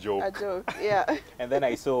a joke. A joke, yeah. And then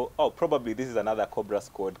I saw, probably this is another Cobra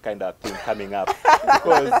Squad kind of thing coming up.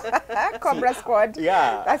 Because, Cobra Squad.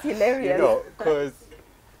 yeah. That's hilarious. Because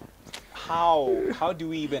how do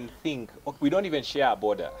we even think? We don't even share a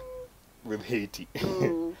border with Haiti.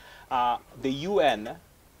 The UN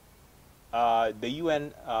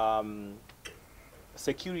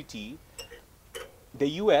security, the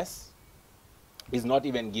US is not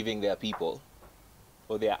even giving their people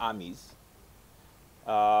or their armies.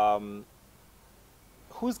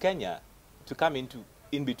 Who's Kenya to come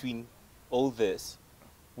in between all this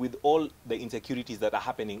with all the insecurities that are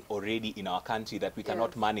happening already in our country that we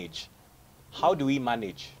cannot Yes. manage? How do we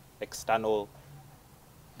manage external?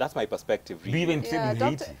 That's my perspective, Do you really. even trade with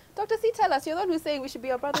Haiti? Dr. C, tell us, you're the one who's saying we should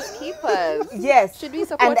be our brother's keepers. Yes. Should we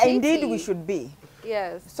support and indeed Haiti? we should be.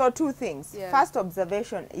 Yes. So two things. Yeah. First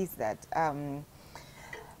observation is that,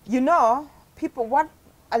 people, what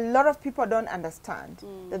a lot of people don't understand,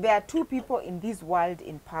 that there are two people in this world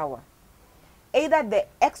in power. Either the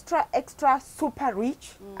extra super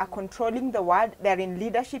rich are controlling the world, they're in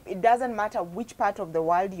leadership, it doesn't matter which part of the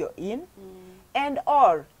world you're in, and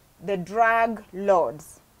or the drug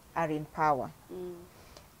lords are in power.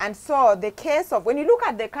 And so the case of, when you look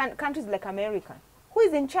at the countries like America, who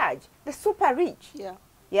is in charge? The super rich. Yeah.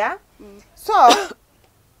 Yeah? So,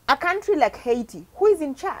 a country like Haiti, who is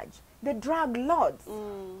in charge? The drug lords.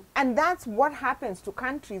 And that's what happens to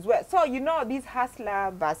countries where, so these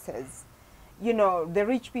hustler versus, the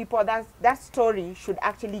rich people, that story should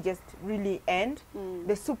actually just really end.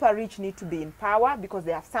 The super rich need to be in power because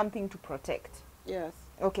they have something to protect. Yes.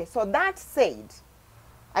 Okay, so that said,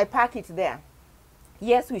 I park it there.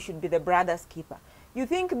 Yes, we should be the brother's keeper. You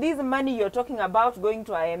think this money you're talking about going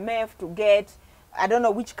to IMF to get, I don't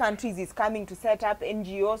know which countries is coming to set up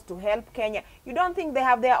NGOs to help Kenya. You don't think they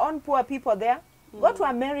have their own poor people there? Go to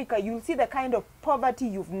America, you'll see the kind of poverty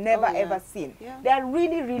you've never ever seen. Yeah. They are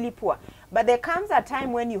really, really poor. But there comes a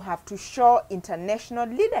time when you have to show international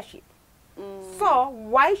leadership. So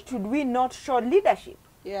why should we not show leadership?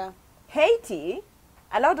 Yeah. Haiti,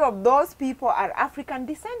 a lot of those people are African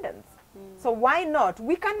descendants. So why not?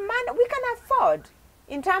 We can afford,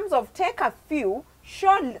 in terms of take a few,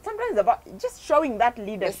 sometimes about just showing that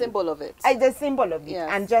leadership. The symbol of it. The symbol of it, Yes.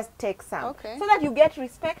 and just take some. Okay. So that you get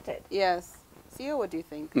respected. Yes. CEO, what do you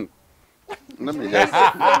think? Let me It's just,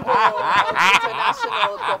 a symbol of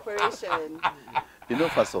international cooperation.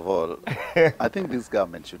 first of all, I think this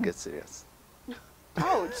government should get serious.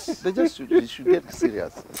 Ouch. They should get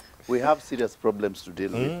serious. We have serious problems to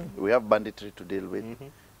deal with. We have banditry to deal with.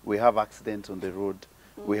 We have accidents on the road.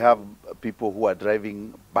 We have people who are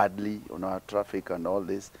driving badly on our traffic and all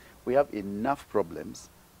this. We have enough problems,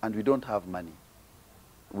 and we don't have money.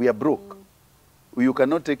 We are broke. You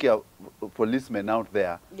cannot take your policemen out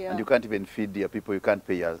there, and you can't even feed your people. You can't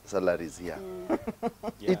pay your salaries here.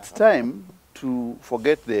 It's time to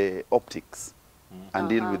forget the optics and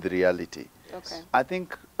deal with reality. Okay. I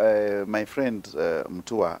think my friend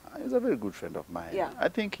Mutua is a very good friend of mine. Yeah. I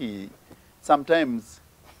think sometimes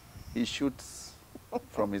he shoots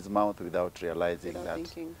from his mouth without realizing Without that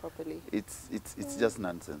thinking properly. it's just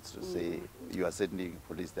nonsense to say you are sending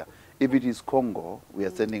police there. If it is Congo, we are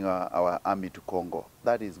sending our army to Congo.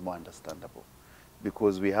 That is more understandable,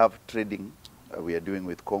 because we have trading we are doing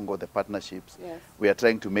with Congo, the partnerships. Yes. We are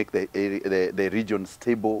trying to make the region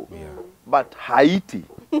stable. But Haiti,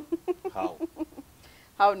 How?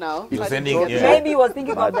 How now? You're How did sending- you get Yeah. there? Maybe he was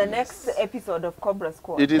thinking about the next episode of Cobra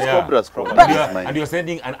Squad. it is Yeah. Cobra Squad. And That you is are- mine. and you're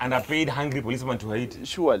sending an underpaid, hungry policeman to Haiti.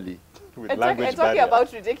 Surely. With And language talking barrier.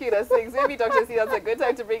 about ridiculous things. Maybe Dr. C, that's a good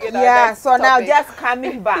time to bring in our Yeah, next so now topic. just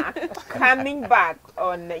coming back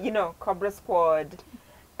on, Cobra Squad,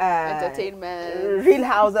 Entertainment. Real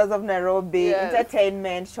Houses of Nairobi, Yes.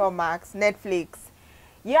 Entertainment, Showmax, Netflix.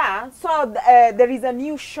 Yeah, so there is a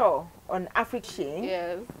new show on African,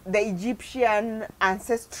 Yes. the Egyptian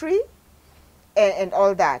ancestry, and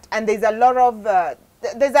all that, and there's a lot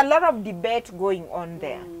of debate going on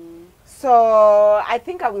there. So I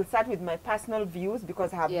think I will start with my personal views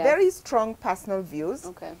because I have Yes. very strong personal views.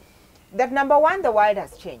 Okay. That number one, the world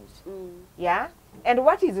has changed. Yeah, and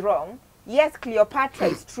what is wrong? Yes, Cleopatra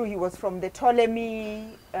is true. He was from the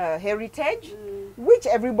Ptolemy heritage, which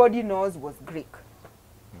everybody knows was Greek.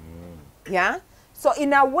 Yeah, so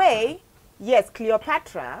in a way, yes,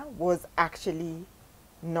 Cleopatra was actually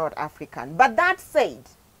not African. But that said,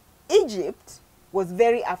 Egypt was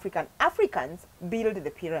very African. Africans built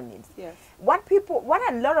the pyramids. Yes. What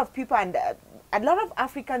a lot of people and a lot of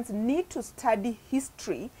Africans need to study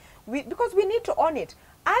history because we need to own it.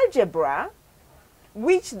 Algebra,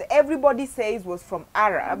 which everybody says was from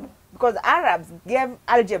Arab, because Arabs gave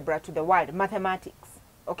algebra to the world, mathematics.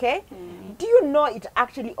 Okay? Do you know it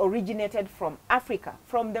actually originated from Africa,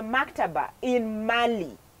 from the Maktaba in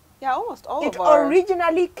Mali? Yeah, almost all It of our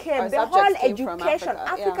originally came, our the subjects whole came from education.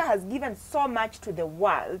 Africa, Africa yeah. has given so much to the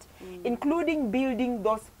world, including building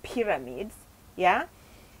those pyramids, yeah,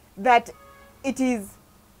 that it is,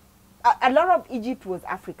 a lot of Egypt was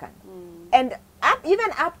African. And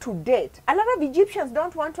even up to date, a lot of Egyptians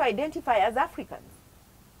don't want to identify as Africans.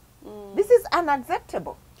 This is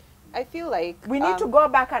unacceptable. I feel like We need to go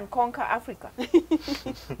back and conquer Africa.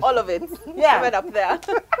 all of it. Yeah. Even up there.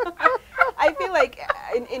 I feel like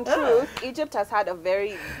in truth, Egypt has had a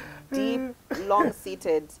very deep,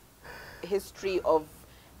 long-seated history of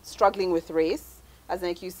struggling with race. As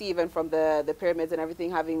like you see even from the pyramids and everything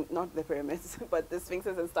having, not the pyramids, but the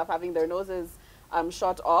sphinxes and stuff having their noses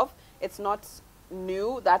shot off. It's not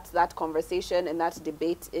new, that conversation and that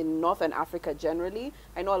debate in Northern Africa generally.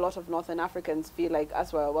 I know a lot of Northern Africans feel like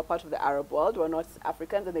us, we're part of the Arab world, we're not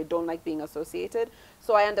Africans, and they don't like being associated.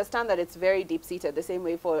 So I understand that it's very deep-seated, the same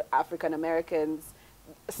way for African Americans,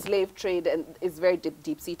 slave trade and is very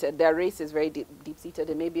deep-seated. Their race is very deep-seated,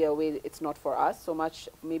 and maybe a way it's not for us so much.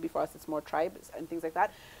 Maybe for us it's more tribes and things like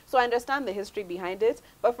that. So I understand the history behind it,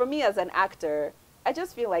 but for me as an actor, I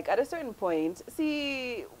just feel like at a certain point,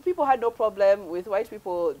 see, people had no problem with white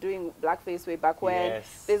people doing blackface way back when.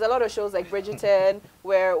 Yes. There's a lot of shows like Bridgerton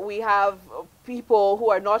where we have people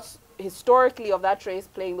who are not historically of that race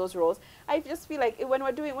playing those roles. I just feel like when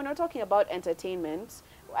we're talking about entertainment,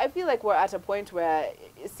 I feel like we're at a point where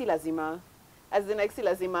silazima, as in like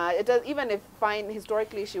silazima, it does, even if fine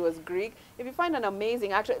historically she was Greek, if you find an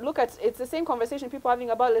amazing actress, look at, it's the same conversation people are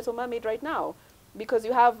having about Little Mermaid right now. Because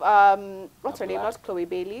you have, what's her name? Not Chloe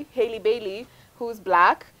Bailey. Hailey Bailey, who's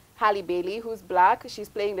black. Halle Bailey, who's black. She's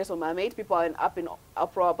playing Little Mermaid. People are up in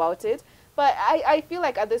uproar about it. But I feel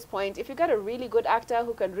like at this point, if you get a really good actor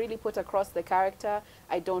who can really put across the character,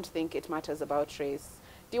 I don't think it matters about race.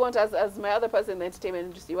 Do you want, as my other person in the entertainment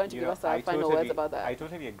industry, you want to give us our final words about that? I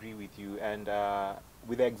totally agree with you. And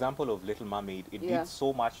with the example of Little Mermaid, it Yeah. did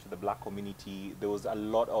so much to the black community. There was a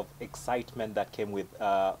lot of excitement that came with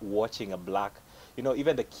watching a black,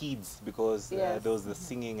 even the kids, because Yes. there was the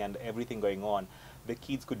singing and everything going on. The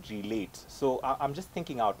kids could relate. So I'm just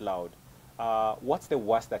thinking out loud. What's the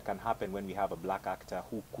worst that can happen when we have a black actor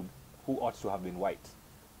who ought to have been white?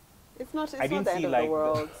 It's not the I didn't end see of like the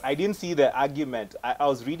world. I didn't see the argument. I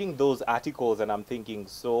was reading those articles and I'm thinking,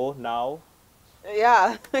 so now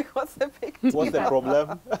Yeah, like what's the big deal? what's the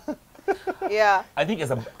problem? Yeah. I think as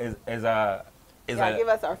a Give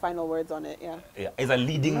us our final words on it, yeah. as a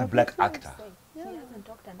leading black actor, He hasn't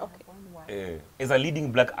talked enough Okay. one word. as a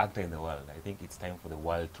leading black actor in the world, I think it's time for the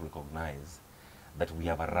world to recognize that we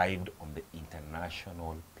have arrived on the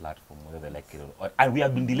international platform, whether they like it or not. And we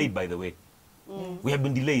have been delayed, by the way. We have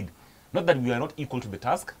been delayed. Not that we are not equal to the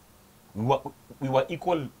task. We were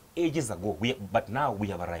equal ages ago, but now we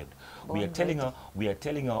have arrived. We are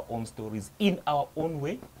telling our own stories in our own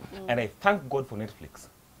way, and I thank God for Netflix.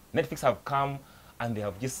 Netflix have come and they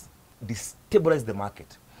have just destabilized the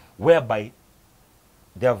market, whereby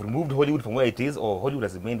they have removed Hollywood from where it is, or Hollywood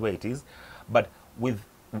has remained where it is, but with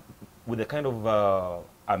the kind of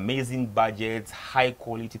amazing budgets, high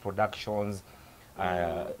quality productions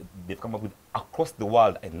they've come up with across the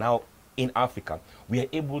world, and now in Africa, we are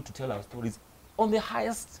able to tell our stories on the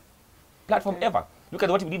highest platform ever. Look at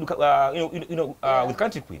what we did, with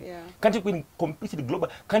Country Queen. Yeah. Country Queen competed global.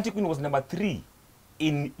 Country Queen was #3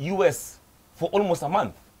 in US for almost a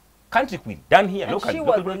month. country queen, done here And locally. she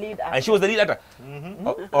was local the lead And she was the lead actor.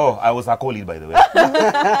 Oh, I was her co-lead, by the way. But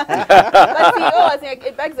see, I think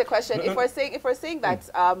it begs the question: if we're saying that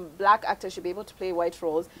black actors should be able to play white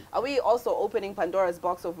roles, are we also opening Pandora's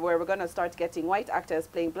box of where we're going to start getting white actors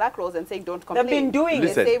playing black roles and saying don't complain? They've been doing the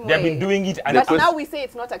Listen, same way. They've been doing it, and But now we say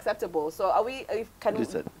it's not acceptable. So are we?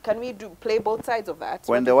 Can we play both sides of that?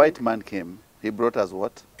 When the white man came, he brought us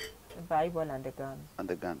what? The Bible and the gun. And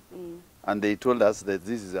the gun. And they told us that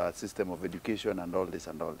this is our system of education and all this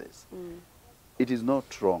and all this. It is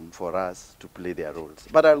not wrong for us to play their roles.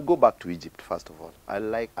 But I'll go back to Egypt, first of all. I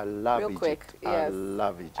love Real Egypt. quick, I yes.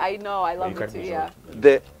 love Egypt. I know, I love You it can't too. be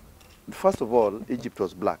Yeah. First of all, Egypt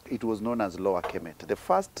was black. It was known as Lower Kemet. The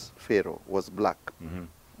first pharaoh was black.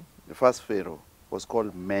 The first pharaoh was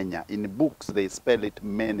called Menya. In books, they spell it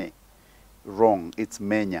Mene. Wrong. It's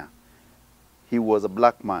Menya. He was a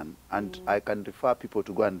black man, and I can refer people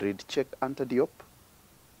to go and read. Check Anta Diop,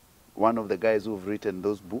 one of the guys who've written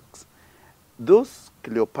those books. Those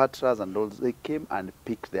Cleopatras and all, they came and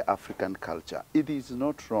picked the African culture. It is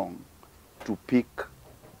not wrong to pick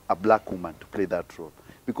a black woman to play that role.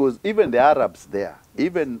 Because even the Arabs there,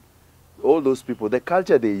 even all those people, the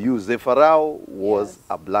culture they use, the Pharaoh was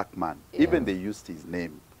a black man. Even they used his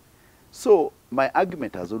name. So my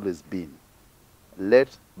argument has always been,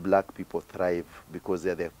 let black people thrive because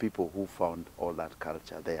they're the people who found all that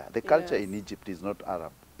culture there. The culture in Egypt is not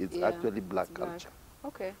Arab. It's actually black culture.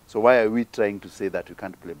 Okay. So why are we trying to say that we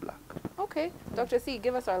can't play black? Okay. Dr. C,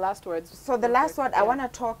 give us our last words. So the last word, I want to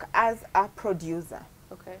talk as a producer.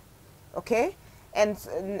 Okay. Okay? And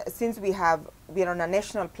since we're on a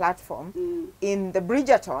national platform, in the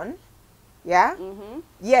Bridgerton, yeah?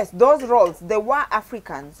 Yes, those roles, there were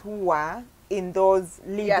Africans who were in those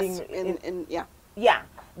leading... Yes, Yeah,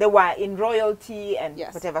 they were in royalty and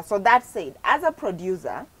Yes. whatever. So that said, as a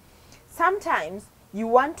producer, sometimes you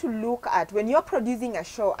want to look at, when you're producing a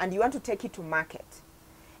show and you want to take it to market,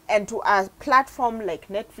 and to a platform like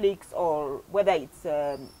Netflix or whether it's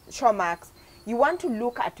Showmax, you want to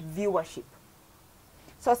look at viewership.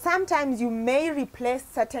 So sometimes you may replace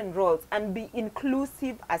certain roles and be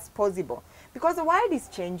inclusive as possible, because the world is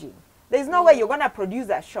changing. There's no way you're going to produce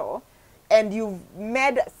a show and you've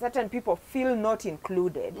made certain people feel not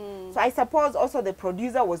included. So I suppose also the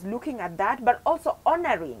producer was looking at that, but also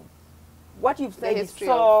honoring what you've said is history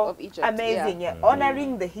so of Egypt, amazing. Yeah.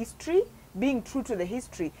 Honoring the history, being true to the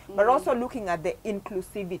history, but also looking at the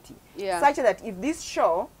inclusivity. Such that if this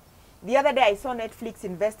show, the other day I saw Netflix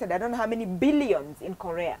invested, I don't know how many billions in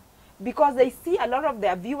Korea, because they see a lot of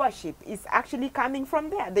their viewership is actually coming from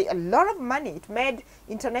there. A lot of money. It made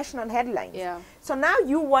international headlines. So now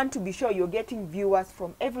you want to be sure you're getting viewers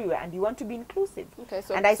from everywhere, and you want to be inclusive. Okay,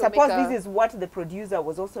 so, and I so suppose make this is what the producer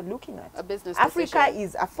was also looking at. a business Africa decision.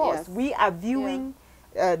 is a force. Yes. We are viewing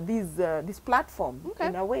this platform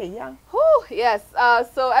in a way, Whew, yes.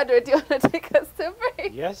 So, Edward, do you want to take us to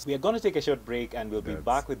break? Yes, we are going to take a short break and we'll be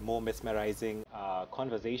back with more mesmerizing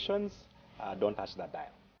conversations. Don't touch that dial.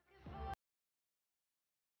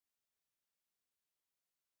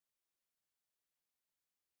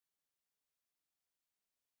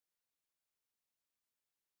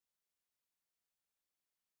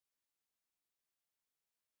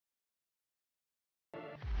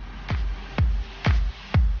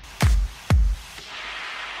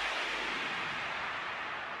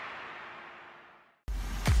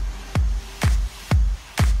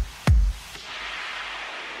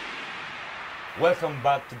 Welcome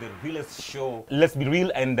back to the realest show. Let's be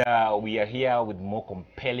real, and we are here with more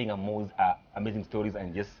compelling and more amazing stories,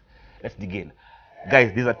 and just let's dig in.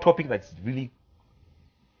 Guys, there's a topic that's really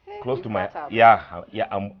close to my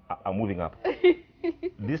I'm moving up.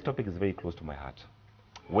 This topic is very close to my heart,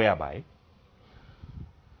 whereby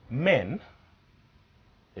men,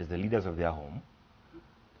 as the leaders of their home,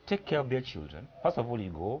 take care of their children. First of all, you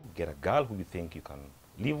go get a girl who you think you can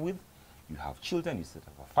live with. You have children, you set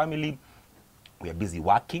up a family. We are busy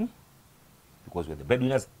working because we're the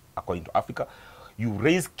breadwinners according to Africa. You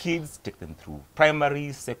raise kids, take them through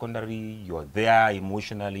primary, secondary. You're there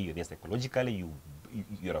emotionally, you're there psychologically.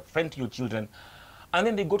 You're a friend to your children, and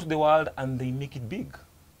then they go to the world and they make it big,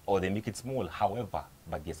 or they make it small. However,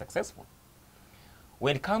 but they're successful.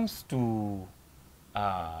 When it comes to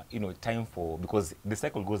time for, because the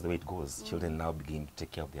cycle goes the way it goes. Children now begin to take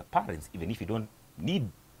care of their parents, even if you don't need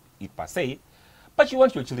it per se. But you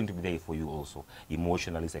want your children to be there for you also,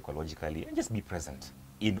 emotionally, psychologically, and just be present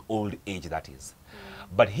in old age, that is.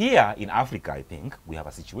 But here in Africa, I think, we have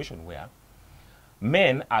a situation where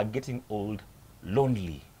men are getting old,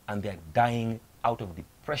 lonely, and they're dying out of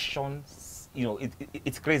depression.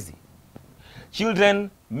 It's crazy.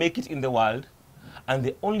 Children make it in the world, and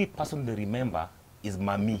the only person they remember is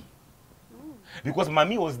Mommy. Because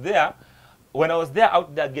Mommy was there, when I was there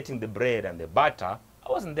out there getting the bread and the butter,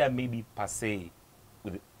 I wasn't there maybe per se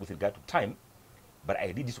with regard to time, but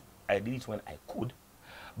I did it when I could.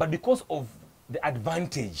 But because of the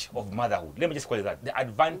advantage of motherhood, let me just call it that, the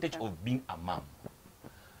advantage of being a mom,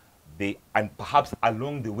 and perhaps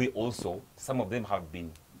along the way also, some of them have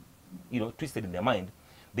been, twisted in their mind.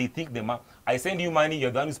 They think the mom, I send you money, you're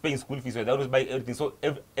the one who's paying school fees, you're the one who's buying everything, so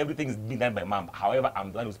everything is being done by mom. However,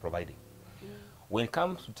 I'm the one who's providing. When it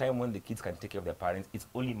comes to time when the kids can take care of their parents, it's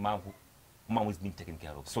only mom who's being taken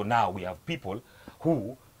care of. So now we have people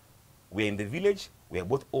who, we're in the village, we're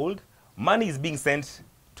both old, money is being sent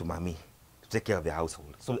to Mommy to take care of the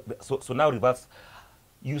household. So now reverse,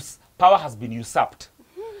 power has been usurped.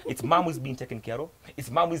 It's mom who's being taken care of. It's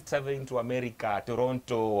mom who's traveling to America,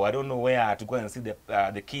 Toronto, I don't know where, to go and see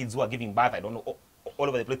the kids who are giving birth, I don't know, all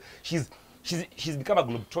over the place. She's become a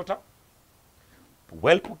globetrotter,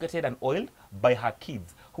 well-pocketed and oiled by her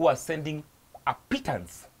kids, who are sending a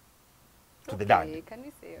pittance to the dad. Can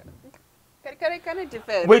you say it? Can I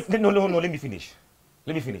defend? Wait, no, let me finish.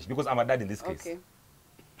 Let me finish, because I'm a dad in this case. Okay.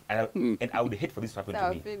 And I would hate for this to happen to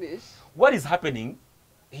me. Finish. What is happening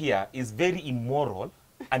here is very immoral,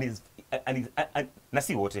 and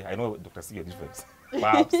Nasi Wote, I know Dr. C, your difference.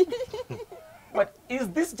 Perhaps. But is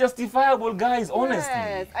this justifiable, guys, honestly?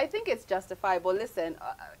 Yes, I think it's justifiable. Listen,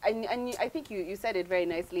 and I think you said it very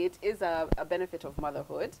nicely. It is a benefit of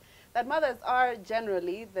motherhood, that mothers are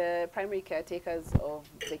generally the primary caretakers of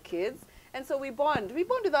the kids. And so we bond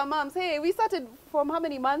with our moms. Hey, we started from how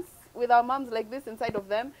many months with our moms like this inside of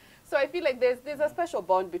them? So I feel like there's a special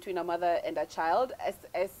bond between a mother and a child,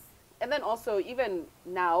 and then also even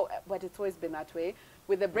now, but it's always been that way,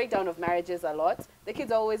 with the breakdown of marriages a lot, the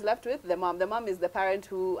kids are always left with the mom. The mom is the parent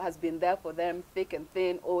who has been there for them, thick and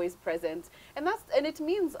thin, always present. And it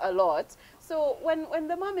means a lot. So when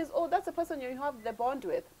the mom is old, that's the person you have the bond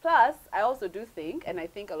with. Plus, I also do think, and I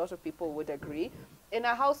think a lot of people would agree, in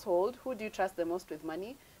a household, who do you trust the most with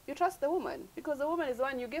money? You trust the woman, because the woman is the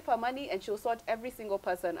one, you give her money and she'll sort every single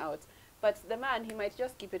person out. But the man, he might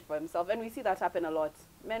just keep it for himself. And we see that happen a lot.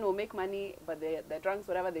 Men will make money, but they're drunks,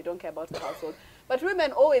 whatever, they don't care about the household. But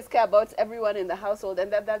women always care about everyone in the household,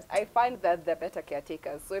 and that I find that they're better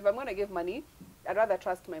caretakers. So if I'm going to give money, I'd rather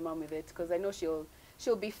trust my mom with it, because I know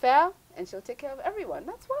she'll be fair and she'll take care of everyone.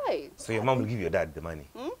 That's why. So your mom will give your dad the money?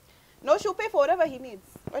 No, she'll pay for whatever he needs.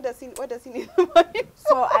 What does he need the money for?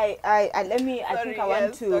 So I think I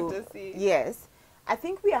want to, Dr. C. yes, I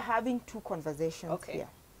think we are having two conversations here.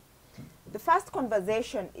 The first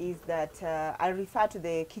conversation is that I refer to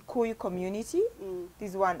the Kikuyu community.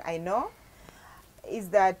 This one I know, is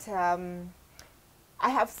that I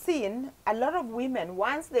have seen a lot of women,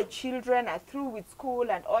 once the children are through with school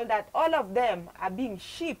and all that, all of them are being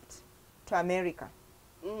shipped to America.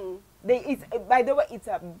 By the way, it's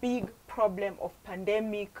a big problem of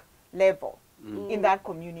pandemic level in that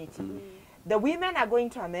community. The women are going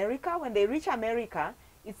to America. When they reach America,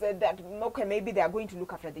 it's that, okay, maybe they are going to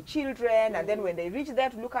look after the children, and then when they reach there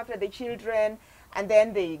to look after the children, and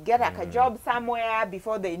then they get like a job somewhere,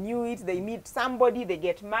 before they knew it, they meet somebody, they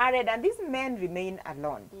get married, and these men remain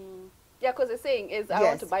alone. Yeah, because the saying is, I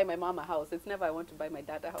want to buy my mom a house. It's never, I want to buy my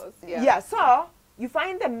dad a house. Yeah, so you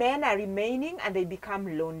find the men are remaining and they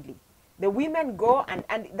become lonely. The women go, and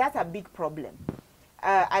that's a big problem.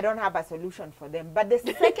 I don't have a solution for them. But the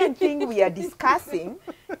second thing we are discussing,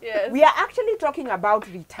 we are actually talking about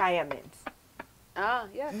retirement.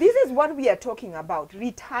 Yes. This is what we are talking about,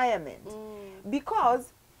 retirement.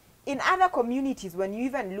 Because in other communities, when you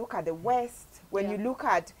even look at the West, when you look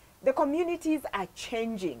at, the communities are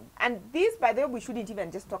changing. And this, by the way, we shouldn't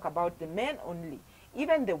even just talk about the men only,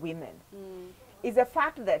 even the women. Is the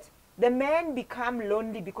fact that the men become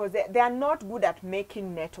lonely because they are not good at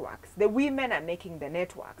making networks. The women are making the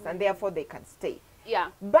networks, and therefore they can stay. Yeah.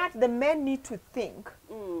 But the men need to think,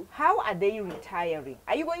 how are they retiring?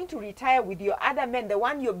 Are you going to retire with your other men, the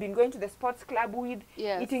one you've been going to the sports club with,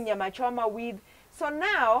 eating nyamachoma with? So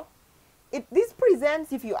now, this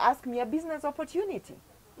presents, if you ask me, a business opportunity.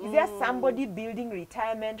 Is there somebody building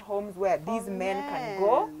retirement homes where these men can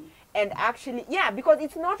go and actually, because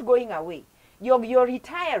it's not going away. You're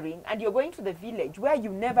retiring and you're going to the village where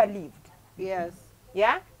you never lived. Yes.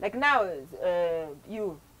 Yeah? Like now,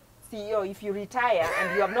 you, CEO, if you retire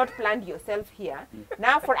and you have not planned yourself here,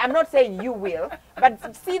 now I'm not saying you will,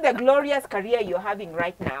 but see the glorious career you're having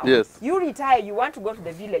right now. Yes. You retire, you want to go to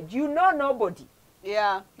the village, you know nobody.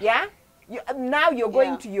 Yeah. Yeah? Now you're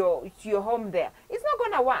going to your home there. It's not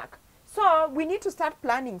going to work. So we need to start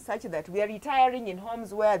planning such that we are retiring in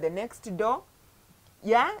homes where the next door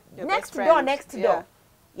Yeah, Your next best door, friend. next Yeah. door.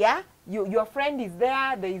 Yeah, your friend is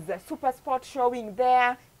there. There is a super sport showing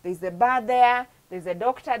there. There's a bar there. There's a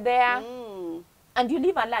doctor there, and you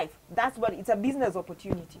live a life. That's what it's a business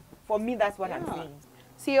opportunity for me. That's what I'm Yeah. saying.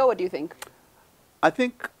 CEO, what do you think? I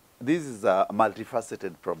think this is a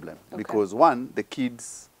multifaceted problem Okay. because one, the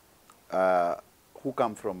kids who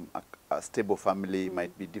come from a stable family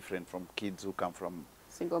might be different from kids who come from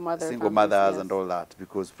Single mother single families, mothers yes. and all that,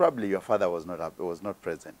 because probably your father was not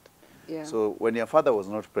present. Yeah. So when your father was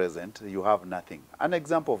not present, you have nothing. An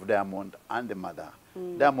example of Diamond and the mother.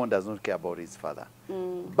 Diamond does not care about his father.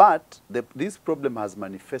 But this problem has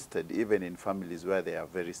manifested even in families where they are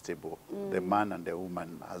very stable. The man and the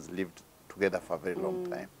woman has lived together for a very long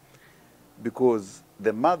time. Because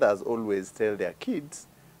the mothers always tell their kids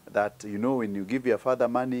that, you know, when you give your father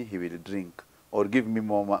money, he will drink, or give me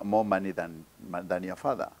more money than your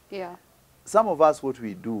father. Yeah. Some of us, what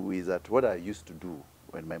we do is that what I used to do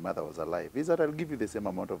when my mother was alive is that I'll give you the same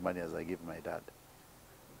amount of money as I give my dad.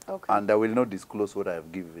 Okay. And I will not disclose what I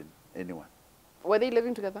have given anyone. Were they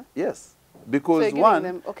living together? Yes. So Because you're giving one,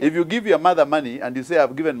 them- okay. if you give your mother money and you say,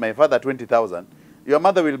 I've given my father 20,000, your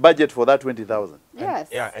mother will budget for that 20,000. Yes.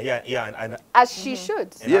 And As she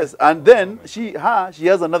should. Yes, and then she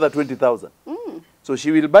has another 20,000. So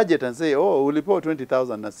she will budget and say, oh, we'll pay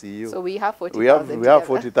 20,000 as CEO. So we have 40,000 we have together.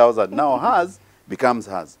 40,000. Now hers becomes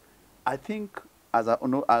hers. I think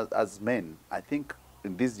as men, I think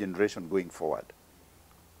in this generation going forward,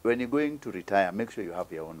 when you're going to retire, make sure you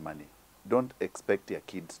have your own money. Don't expect your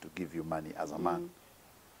kids to give you money as a man.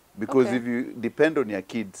 Because Okay. if you depend on your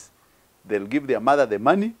kids, they'll give their mother the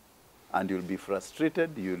money and you'll be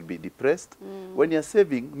frustrated, you'll be depressed. When you're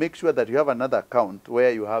saving, make sure that you have another account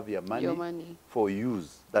where you have your money, for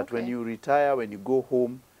use. That when Okay. you retire, when you go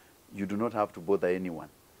home, you do not have to bother anyone.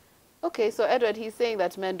 Okay, so Edward, he's saying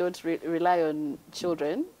that men don't rely on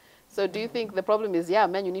children. So do you think the problem is, yeah,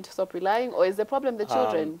 men, you need to stop relying, or is the problem the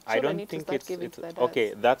children? I Children don't need think to start giving it's to their dads.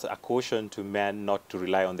 okay. That's a caution to men not to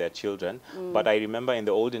rely on their children. But I remember in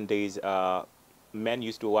the olden days, men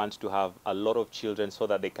used to want to have a lot of children so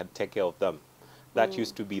that they can take care of them. That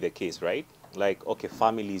used to be the case, right? Like, okay,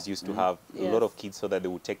 families used to have a lot of kids so that they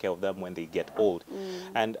would take care of them when they get old.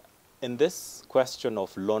 And in this question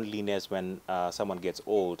of loneliness when someone gets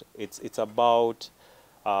old, it's about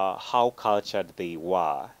how cultured they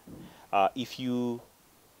were. If you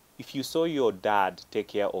saw your dad take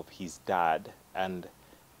care of his dad and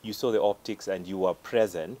you saw the optics and you were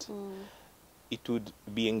present, it would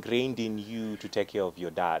be ingrained in you to take care of your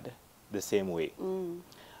dad the same way.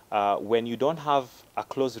 When you don't have a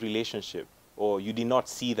close relationship or you did not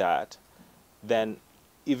see that, then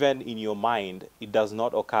even in your mind, it does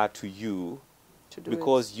not occur to you To do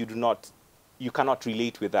because you cannot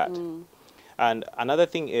relate with that. And another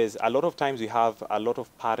thing is, a lot of times we have a lot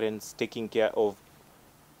of parents taking care of,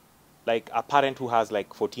 like a parent who has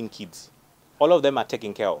like 14 kids. All of them are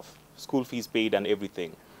taken care of, school fees paid and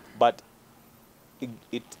everything. But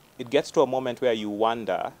it gets to a moment where you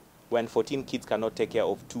wonder when 14 kids cannot take care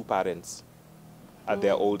of 2 parents at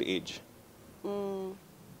their old age.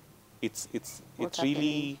 It's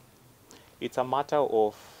really, it's a matter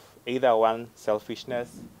of either one,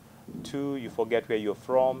 selfishness, 2, you forget where you're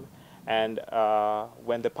from, and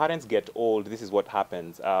when the parents get old, this is what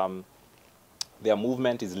happens. Their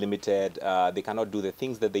movement is limited, they cannot do the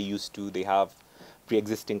things that they used to, they have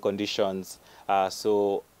pre-existing conditions,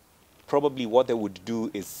 so probably what they would do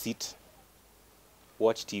is sit,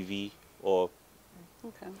 watch TV, or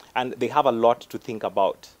and they have a lot to think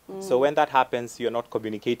about. So when that happens, you're not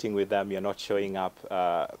communicating with them, you're not showing up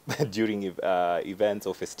during events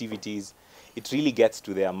or festivities. It really gets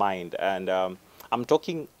to their mind. And I'm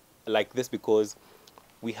talking like this because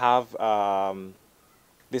we have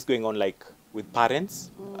this going on like with parents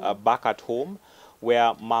back at home,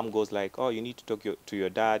 where mom goes like, oh, you need to talk to your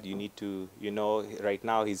dad, you need to, you know, right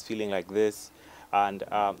now he's feeling like this. And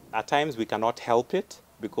at times we cannot help it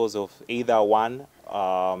because of either one,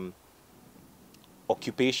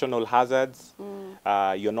 occupational hazards,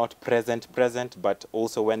 you're not present, but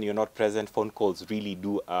also when you're not present, phone calls really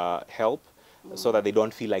do help so that they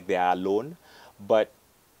don't feel like they are alone. But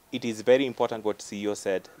it is very important what CEO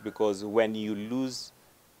said, because when you lose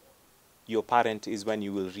your parent is when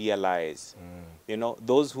you will realize, you know,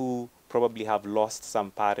 those who probably have lost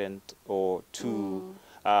some parent or 2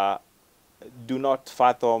 do not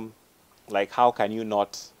fathom, like, how can you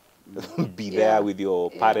not be there with your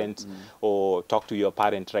parent or talk to your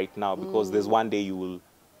parent right now, because there's one day you will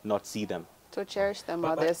not see them. So cherish them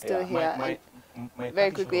while But they're still here. My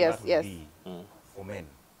Very partition quickly, on that yes, would yes. be for men,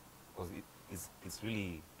 because it's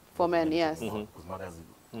really For men, yes. because mothers.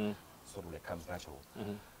 sort of like comes natural.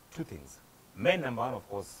 Two things. Men, number one, of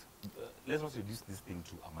course, let's not reduce this thing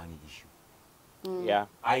to a money issue. Yeah.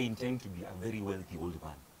 I intend to be a very wealthy old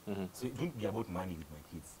man. So it won't be about money with my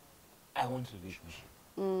kids. I want a relationship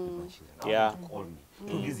with my children. I want them to call me,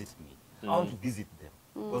 to visit me. I want to visit them.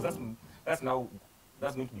 Because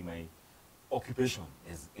that's going to be my occupation,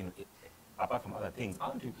 as in, apart from other things. I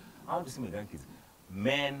want to see my grandkids.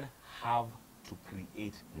 Men have to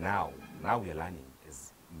create now. Now we are learning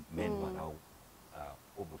as men who are now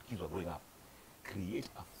kids are growing up. Create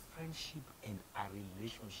a friendship and a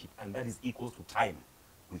relationship, and that is equal to time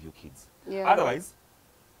with your kids. Otherwise,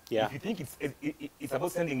 if you think it's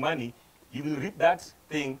about sending money, you will reap that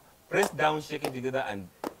thing, press down, shake it together, and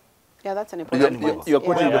that's an important point. You're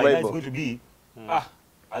quoting the Bible. It's going to be,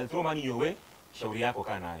 I'll throw money your way, shauri yako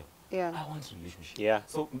kaa nayo. I want a relationship.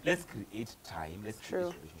 So let's create time, let's create a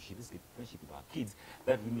relationship, let's create friendship with our kids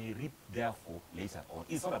that we may reap therefore later on.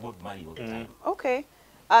 It's not about money all the time. Okay.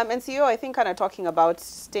 And CEO, I think kind of talking about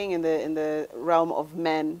staying in the realm of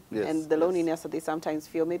men and the loneliness that they sometimes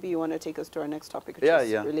feel. Maybe you want to take us to our next topic, which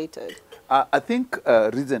is related. I think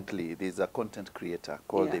recently there's a content creator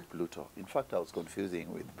called Pluto. In fact, I was confusing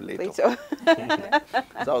with Plato. So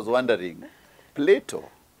I was wondering,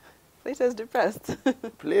 Plato's depressed.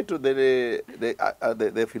 Plato,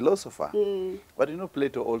 the philosopher. But you know,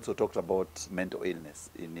 Plato also talked about mental illness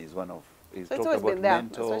in his He so talked about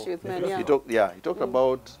mental. especially with men, He talked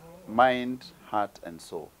about mind, heart, and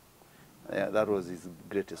soul. That was his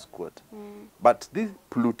greatest quote. But this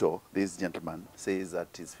Pluto, this gentleman, says that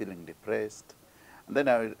he's feeling depressed. And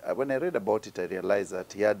then when I read about it, I realized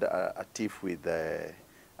that he had a tiff with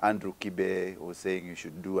Andrew Kibe, who was saying you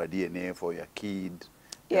should do a DNA for your kid.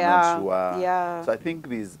 You're not sure. So I think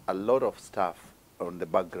there's a lot of stuff on the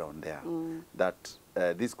background there that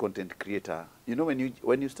this content creator, you know,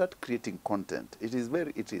 when you start creating content, it is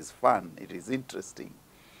fun, it is interesting.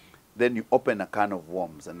 Then you open a can of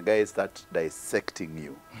worms and guys start dissecting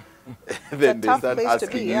you. Then they start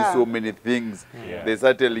asking you so many things. They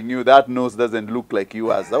start telling you that nose doesn't look like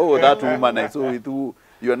yours. Oh, that woman I saw with who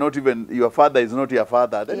you are not even, your father is not your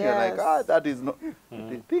father. Then you're like, that is not.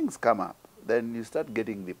 Things come up. Then you start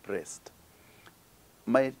getting depressed.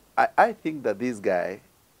 I think that this guy,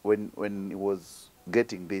 when he was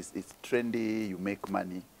getting this, it's trendy, you make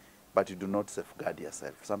money, but you do not safeguard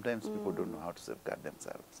yourself. Sometimes people don't know how to safeguard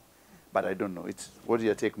themselves. But I don't know. What do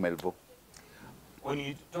you take, Melvo? When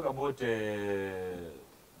you talk about, Kibe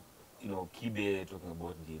talking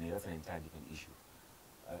about DNA, that's an entire different issue.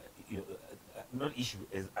 Not issue,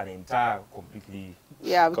 is an entire completely...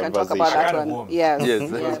 Yeah, we can talk about that one. Yes.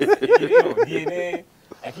 DNA,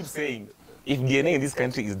 I keep saying, if DNA in this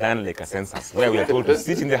country is done like a census, where we are told to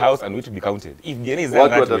sit in the house and wait to be counted, if DNA is done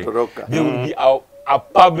that way, there will be a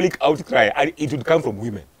public outcry, and it would come from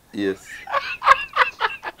women. Yes.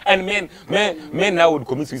 And men now would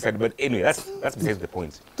commit suicide, but anyway, that's besides the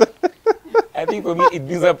point. I think for me, it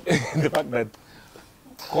brings up the fact that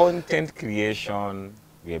content creation,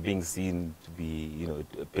 we are being seen to be,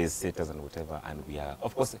 pace setters and whatever, and we are,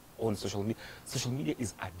 of course, on social media. Social media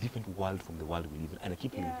is a different world from the world we live in, and I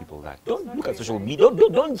keep telling people that. Don't look at social media.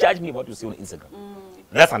 Don't judge me what you see on Instagram.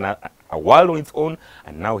 That's a world on its own,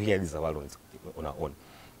 and now here is a world on our own.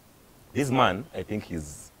 This man, I think,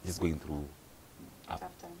 he's going through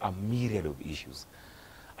a myriad of issues.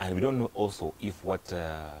 And we don't know also if what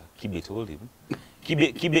Kibe told him,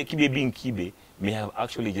 Kibe being Kibe, may have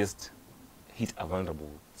actually just hit a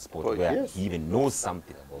vulnerable spot where he even knows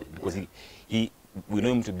something about it, because we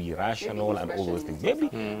know him to be rational and all those things.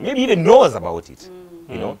 Maybe even knows about it,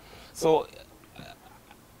 So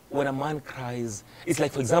when a man cries, it's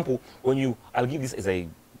like, for example, I'll give this as I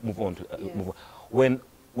move on to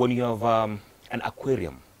when you have an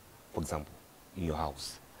aquarium, for example, in your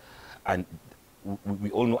house, and we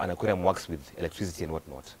all know an aquarium works with electricity and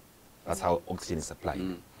whatnot. That's how oxygen is supplied.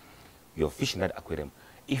 Your fish in that aquarium,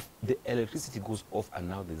 if the electricity goes off and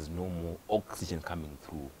now there's no more oxygen coming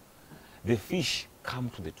through, the fish come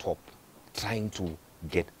to the top trying to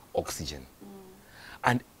get oxygen.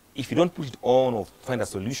 And if you don't put it on or find a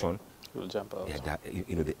solution, you'll jump out.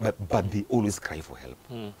 But they always cry for help.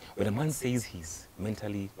 When a man says he's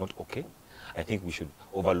mentally not okay, I think we should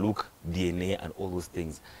overlook DNA and all those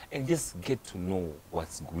things and just get to know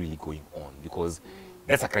what's really going on, because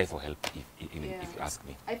that's a cry for help, if you ask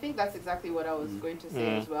me. I think that's exactly what I was going to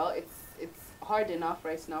say as well. It's hard enough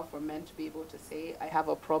right now for men to be able to say, I have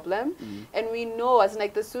a problem. And we know, as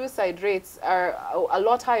like the suicide rates are a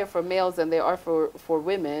lot higher for males than they are for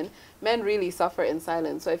women. Men really suffer in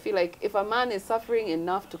silence. So I feel like if a man is suffering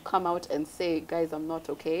enough to come out and say, guys, I'm not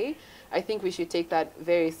okay, I think we should take that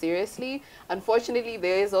very seriously. Unfortunately,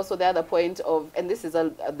 there is also the other point of, and this is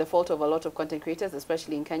the fault of a lot of content creators,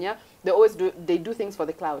 especially in Kenya, they do things for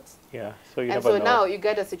the clout. Yeah. So you And never so know. now you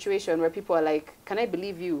get a situation where people are like, can I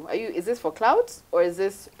believe you? Is this for clout or is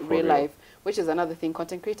this real real. life? Which is another thing.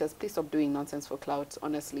 Content creators, please stop doing nonsense for clout,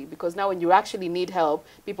 honestly. Because now when you actually need help,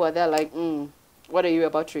 people are there like, what are you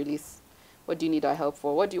about to release? What do you need our help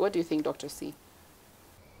for? What do you think, Dr. C?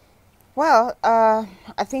 Well,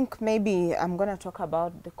 I think maybe I'm going to talk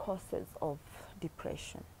about the causes of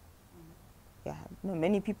depression. Yeah, no,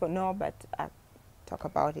 many people know, but I talk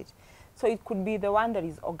about it. So it could be the one that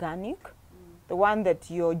is organic, the one that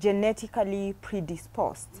you're genetically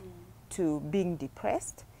predisposed to being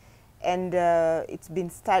depressed. And it's been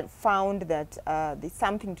found that there's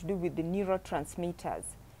something to do with the neurotransmitters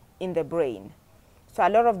in the brain. So a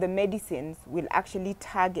lot of the medicines will actually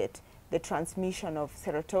target the transmission of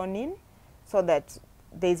serotonin so that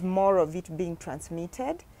there's more of it being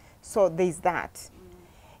transmitted. So there's that.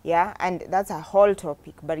 Yeah, and that's a whole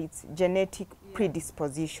topic, but it's genetic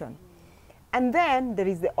predisposition. And then there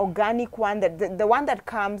is the organic one, that the one that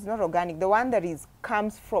comes, not organic, the one that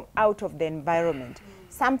comes from out of the environment.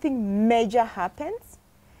 Something major happens,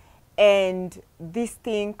 and this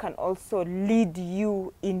thing can also lead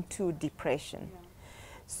you into depression.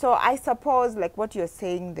 So I suppose, like what you're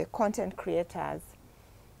saying, the content creators,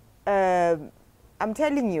 I'm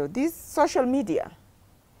telling you, this social media,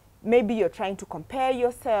 maybe you're trying to compare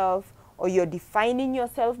yourself, or you're defining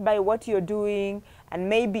yourself by what you're doing, and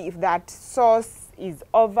maybe if that source is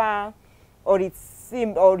over, or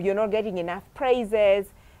or you're not getting enough praises,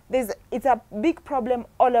 it's a big problem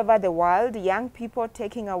all over the world. Young people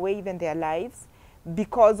taking away even their lives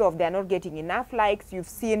because of they're not getting enough likes. You've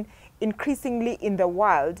seen increasingly in the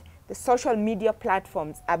world, the social media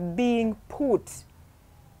platforms are being put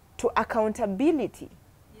to accountability.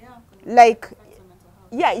 Yeah, like,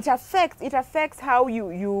 yeah, it affects how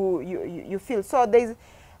you feel. So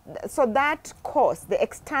that cause, the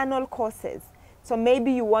external causes. So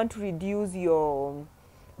maybe you want to reduce your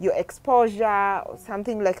exposure or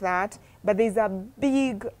something like that. But there's a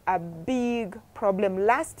big problem.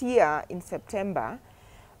 Last year in September,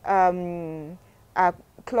 a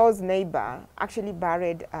close neighbor actually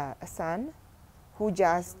buried a son who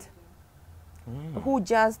just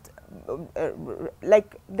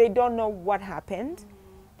like, they don't know what happened.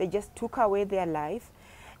 They just took away their life.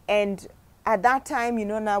 And at that time, you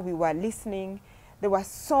know, now we were listening, there were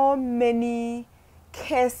so many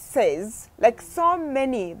cases, like so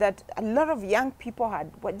many, that a lot of young people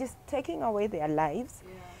were just taking away their lives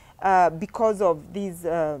because of these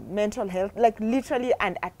mental health, like literally,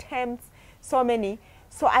 and attempts, so many.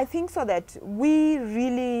 So I think so that we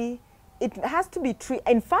really, it has to be treated.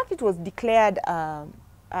 In fact, it was declared a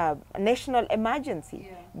national emergency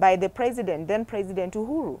by the president, then President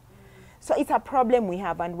Uhuru. So it's a problem we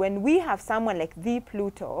have. And when we have someone like the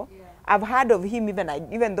Pluto, I've heard of him,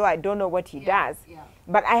 even though I don't know what he does,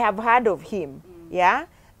 but I have heard of him,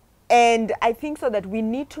 And I think so that we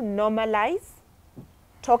need to normalize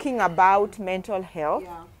talking about mental health.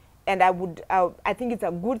 And I think it's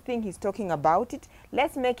a good thing he's talking about it.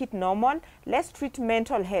 Let's make it normal. Let's treat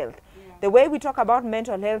mental health. The way we talk about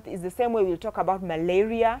mental health is the same way we'll talk about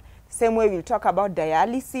malaria, the same way we'll talk about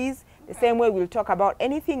dialysis, the same way we'll talk about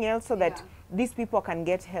anything else, so that these people can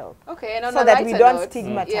get help. Okay, and on so a that lighter we don't note,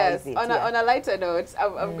 stigmatize it. On a lighter note,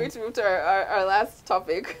 I'm going to move to our last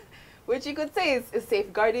topic, which you could say is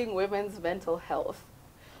safeguarding women's mental health.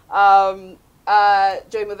 Joy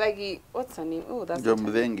Muthegi, what's her name? Oh, that's Joy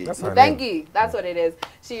Muthengi. Muthengi, that's what it is.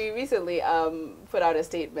 She recently put out a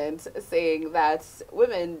statement saying that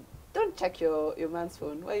women, don't check your man's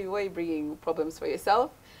phone. Why are you bringing problems for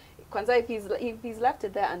yourself? Kwanzaa, if he's left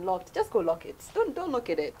it there unlocked, just go lock it. Don't look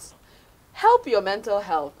at it. Help your mental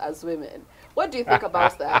health as women. What do you think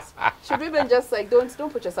about that? Should women just like don't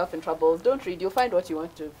put yourself in troubles? Don't read. You'll find what you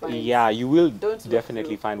want to find. Yeah, you will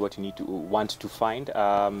definitely find what you want to find.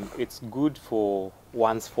 It's good for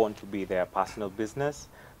one's phone to be their personal business,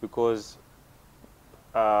 because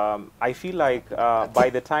I feel like by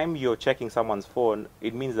the time you're checking someone's phone,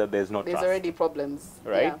 it means that there's no trust. There's already problems,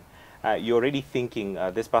 right? You're already thinking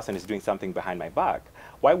this person is doing something behind my back.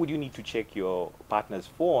 Why would you need to check your partner's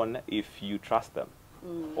phone if you trust them?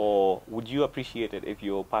 Or would you appreciate it if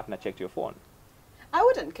your partner checked your phone? I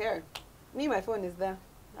wouldn't care. Me, my phone is there.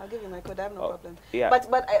 I'll give you my code. I have no problem. Yeah.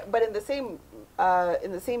 But in the same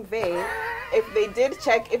vein,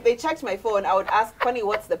 if they checked my phone, I would ask, Connie,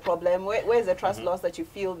 what's the problem? Where's the trust loss that you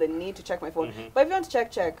feel the need to check my phone? But if you want to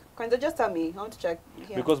check. Kwanzaa, just tell me. I want to check.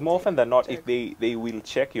 Here, because more often than not, if they will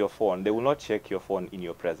check your phone, they will not check your phone in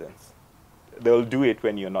your presence. they'll do it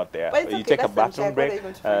when you're not there. But it's You okay, take a let them bathroom check whether break. you're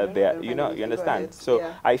going to find There, it. you Go understand. ahead. So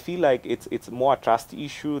Yeah. I feel like it's more a trust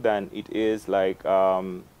issue than it is like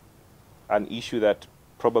an issue that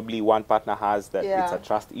probably one partner has that it's Yeah. a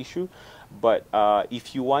trust issue. But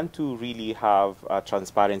if you want to really have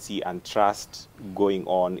transparency and trust going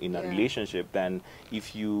on in a Yeah. relationship, then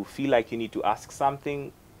if you feel like you need to ask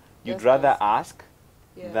something, you'd Just rather ask. ask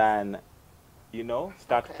Yes. than, you know,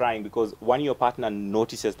 start Okay. crying, because when your partner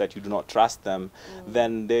notices that you do not trust them,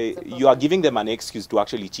 then It's a you are problem. giving them an excuse to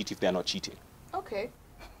actually cheat if they are not cheating. Okay.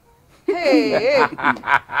 Hey,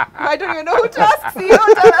 I don't even know who to ask. See, tell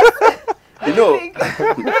us. You know,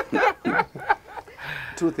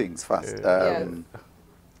 two things first. Yes.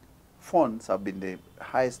 Phones have been the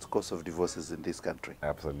highest cause of divorces in this country.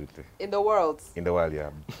 Absolutely. In the world. In the world, yeah.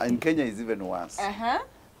 In Kenya is even worse. Uh-huh.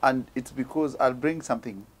 And it's because I'll bring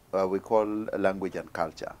something we call language and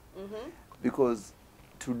culture. Because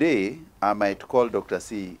today I might call Dr.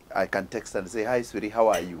 C, I can text and say, hi, sweetie, how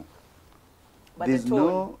are you? But There's the tone,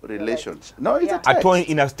 no you're relationship. No, it's Yeah. a text. A tone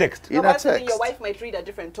in a text. In No, a but then text. your wife might read a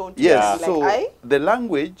different tone to Yes, you. so Like, I? the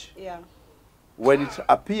language, Yeah. when it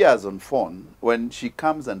appears on phone, when she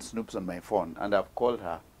comes and snoops on my phone, and I've called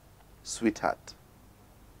her sweetheart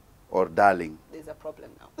or darling, There's a problem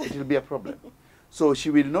now. it will be a problem. So she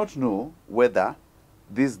will not know whether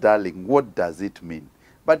this darling, what does it mean?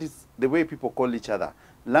 But it's the way people call each other.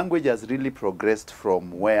 Language has really progressed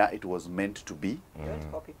from where it was meant to be. You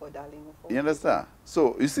don't call people darling before. You understand?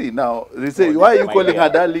 So you see now, they say, why are you my calling her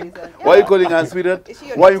God. darling? Yeah. Why are you calling her sweetheart? Is she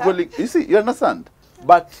your Why are you daughter? calling? You see, you understand?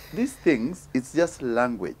 But these things, it's just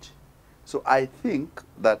language. So I think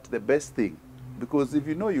that the best thing, because if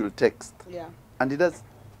you know you'll text, Yeah. and it does,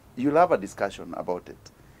 you'll have a discussion about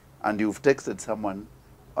it, and you've texted someone,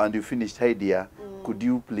 and you finished, hey dear, could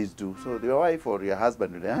you please do? So your wife or your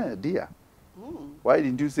husband will say, hey dear, why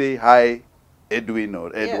didn't you say hi, Edwin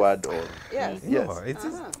or Yes. Edward or Yes. yes? No, it's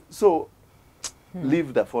just, Uh-huh. So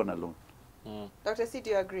leave the phone alone. Dr. C,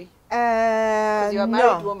 do you agree? you're a married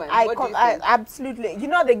No, woman. What do you I think? absolutely. You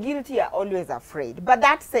know, the guilty are always afraid. But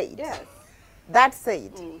that said, Yes. that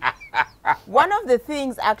said, one of the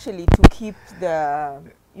things actually to keep the,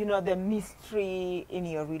 you know, the mystery in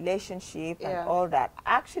your relationship Yeah. and all that,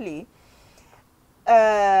 actually,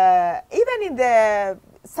 even in the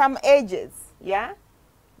some ages, yeah,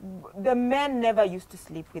 the men never used to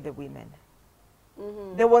sleep with the women.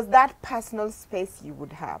 There was that personal space you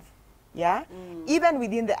would have, yeah, even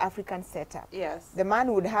within the African setup. Yes. The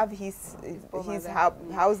man would have his home his there.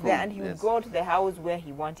 house there, and he would Yes. go to the house where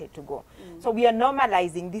he wanted to go. So we are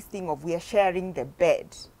normalizing this thing of we are sharing the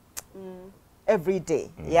bed every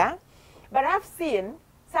day, yeah. But I've seen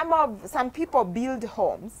some people build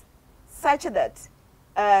homes such that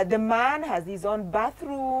the man has his own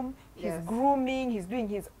bathroom, he's Yes. grooming, he's doing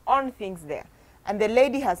his own things there, and the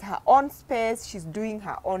lady has her own space, she's doing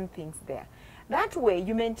her own things there. That way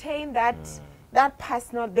you maintain that that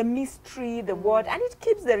personal, the mystery, the word, and it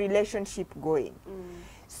keeps the relationship going.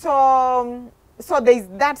 So there's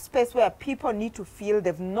that space where people need to feel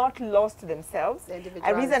they've not lost themselves. The I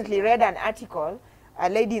individuality, recently yeah. read an article, a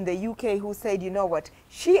lady in the UK who said, you know what,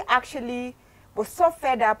 she actually was so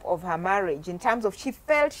fed up of her marriage in terms of she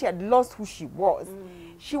felt she had lost who she was.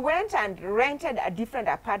 She went and rented a different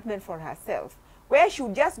apartment for herself, where she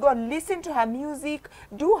would just go and listen to her music,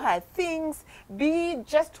 do her things, be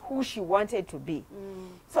just who she wanted to be.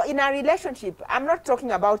 So in a relationship, I'm not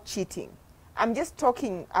talking about cheating. I'm just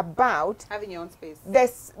talking about Having your own space.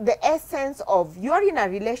 the essence of you're in a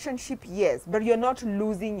relationship, yes, but you're not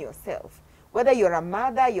losing yourself. Whether you're a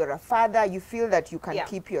mother, you're a father, you feel that you can Yeah.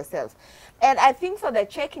 keep yourself. And I think for the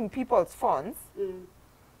checking people's phones,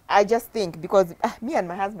 I just think because me and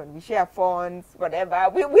my husband, we share phones, whatever,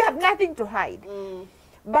 we have nothing to hide.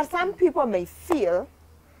 But some people may feel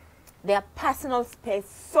their personal space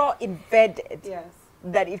so embedded Yes.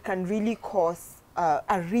 that it can really cause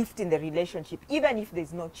a rift in the relationship, even if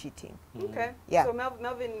there's no cheating. Okay. Yeah. So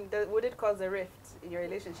Melvin, would it cause a rift in your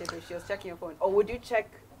relationship if she was checking your phone? Or would you check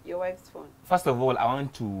your wife's phone? first of all, I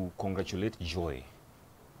want to congratulate Joy.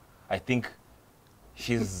 I think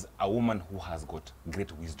she's a woman who has got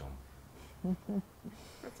great wisdom.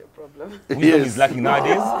 That's your problem. Wisdom is lacking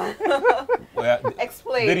nowadays. Where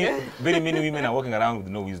Explain. very many women are walking around with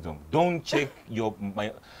no wisdom. Don't check your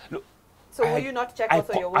look. So will you not check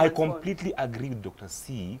also your I woman's phone? completely agree with Dr.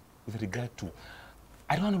 C with regard to,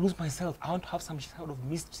 I don't want to lose myself. I want to have some sort of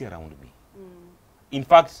mystery around me. In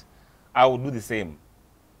fact, I will do the same.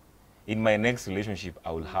 In my next relationship,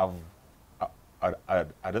 I will have, I'd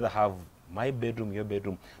rather have my bedroom, your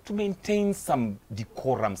bedroom, to maintain some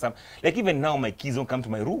decorum. Some, like even now, my kids don't come to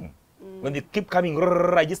my room. When they keep coming,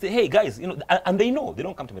 I just say, hey guys, you know, and they know they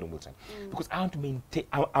don't come to my room all the time because I want to maintain.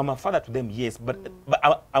 I'm a father to them, yes, but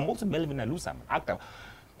I'm also Melvin Alusa, I'm an actor.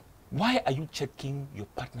 Why are you checking your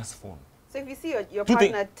partner's phone? So if you see your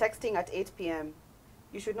partner texting at 8 p.m.,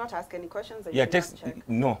 you should not ask any questions. Or you should not check.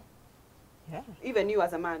 No. Yeah. Even you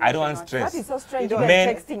as a man. I don't want stress. That is so strange.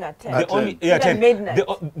 Men, Texting at 10. The only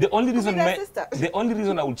the only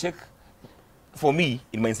reason I will check, for me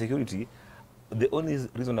in my insecurity, the only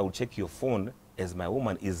reason I will check your phone as my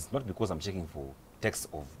woman is not because I'm checking for texts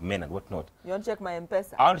of men and whatnot. You want to check my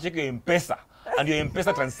M-Pesa? I want to check your M-Pesa and your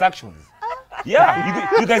M-Pesa transactions.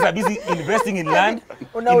 Yeah, you guys are busy investing in land.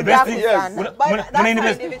 Investing, yes. But that's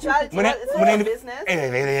individuality. It's not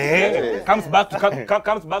business. Comes back to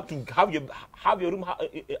have your room.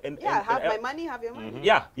 Have my money, have your money.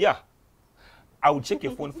 Yeah. I will check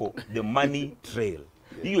your phone for the money trail.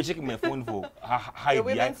 You're checking my phone for the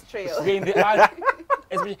women's trail. Especially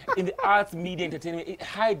in the arts, media, entertainment.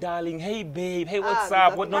 Hi, darling. Hey, babe. Hey, what's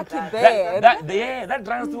up? What not? That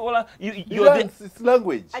runs through all. It's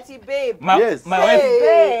language. Ati babe. My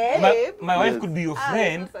wife could be your Ah,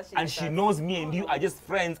 friend, that's and she knows me and you are just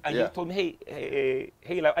friends, and you told me,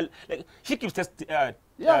 hey, love. Like she keeps texting.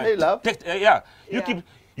 Hey, love.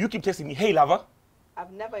 You keep texting me, hey, lover.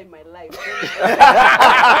 I've never in my life.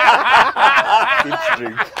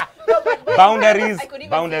 Boundaries. I could even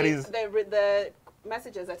Boundaries. see the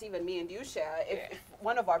messages that even me and you share. If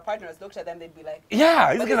one of our partners looked at them, they'd be like,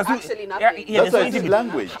 yeah, but it's actually nothing. That's why it's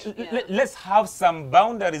language. Let's have some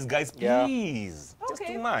boundaries, guys, please. Just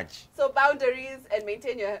too much. So boundaries and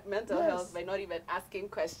maintain your mental health by not even asking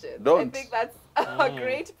questions. Don't. I think that's a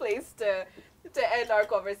great place to end our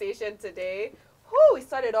conversation today. Whew, we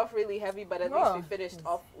started off really heavy, but at least we finished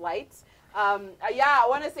off light. I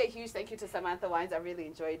want to say a huge thank you to Samantha Wines. I really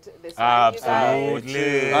enjoyed this one.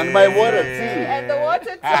 Absolutely. And my water too. And the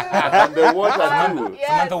water too. And the water too. Yes.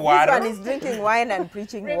 Samantha water. This one is drinking wine and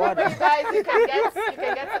preaching Remember, water. you guys, you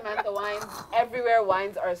can get Samantha Wines everywhere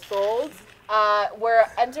wines are sold. We're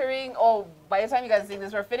entering, by the time you guys are seeing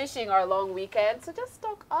this, we're finishing our long weekend. So just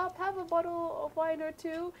stock up, have a bottle of wine or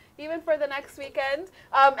two, even for the next weekend.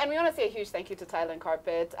 And we want to say a huge thank you to Tile and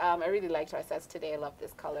Carpet. I really liked our sets today. I love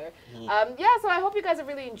this color. So I hope you guys have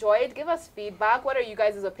really enjoyed. Give us feedback. What are you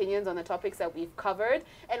guys' opinions on the topics that we've covered?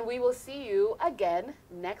 And we will see you again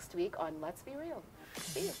next week on Let's Be Real.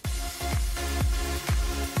 See you.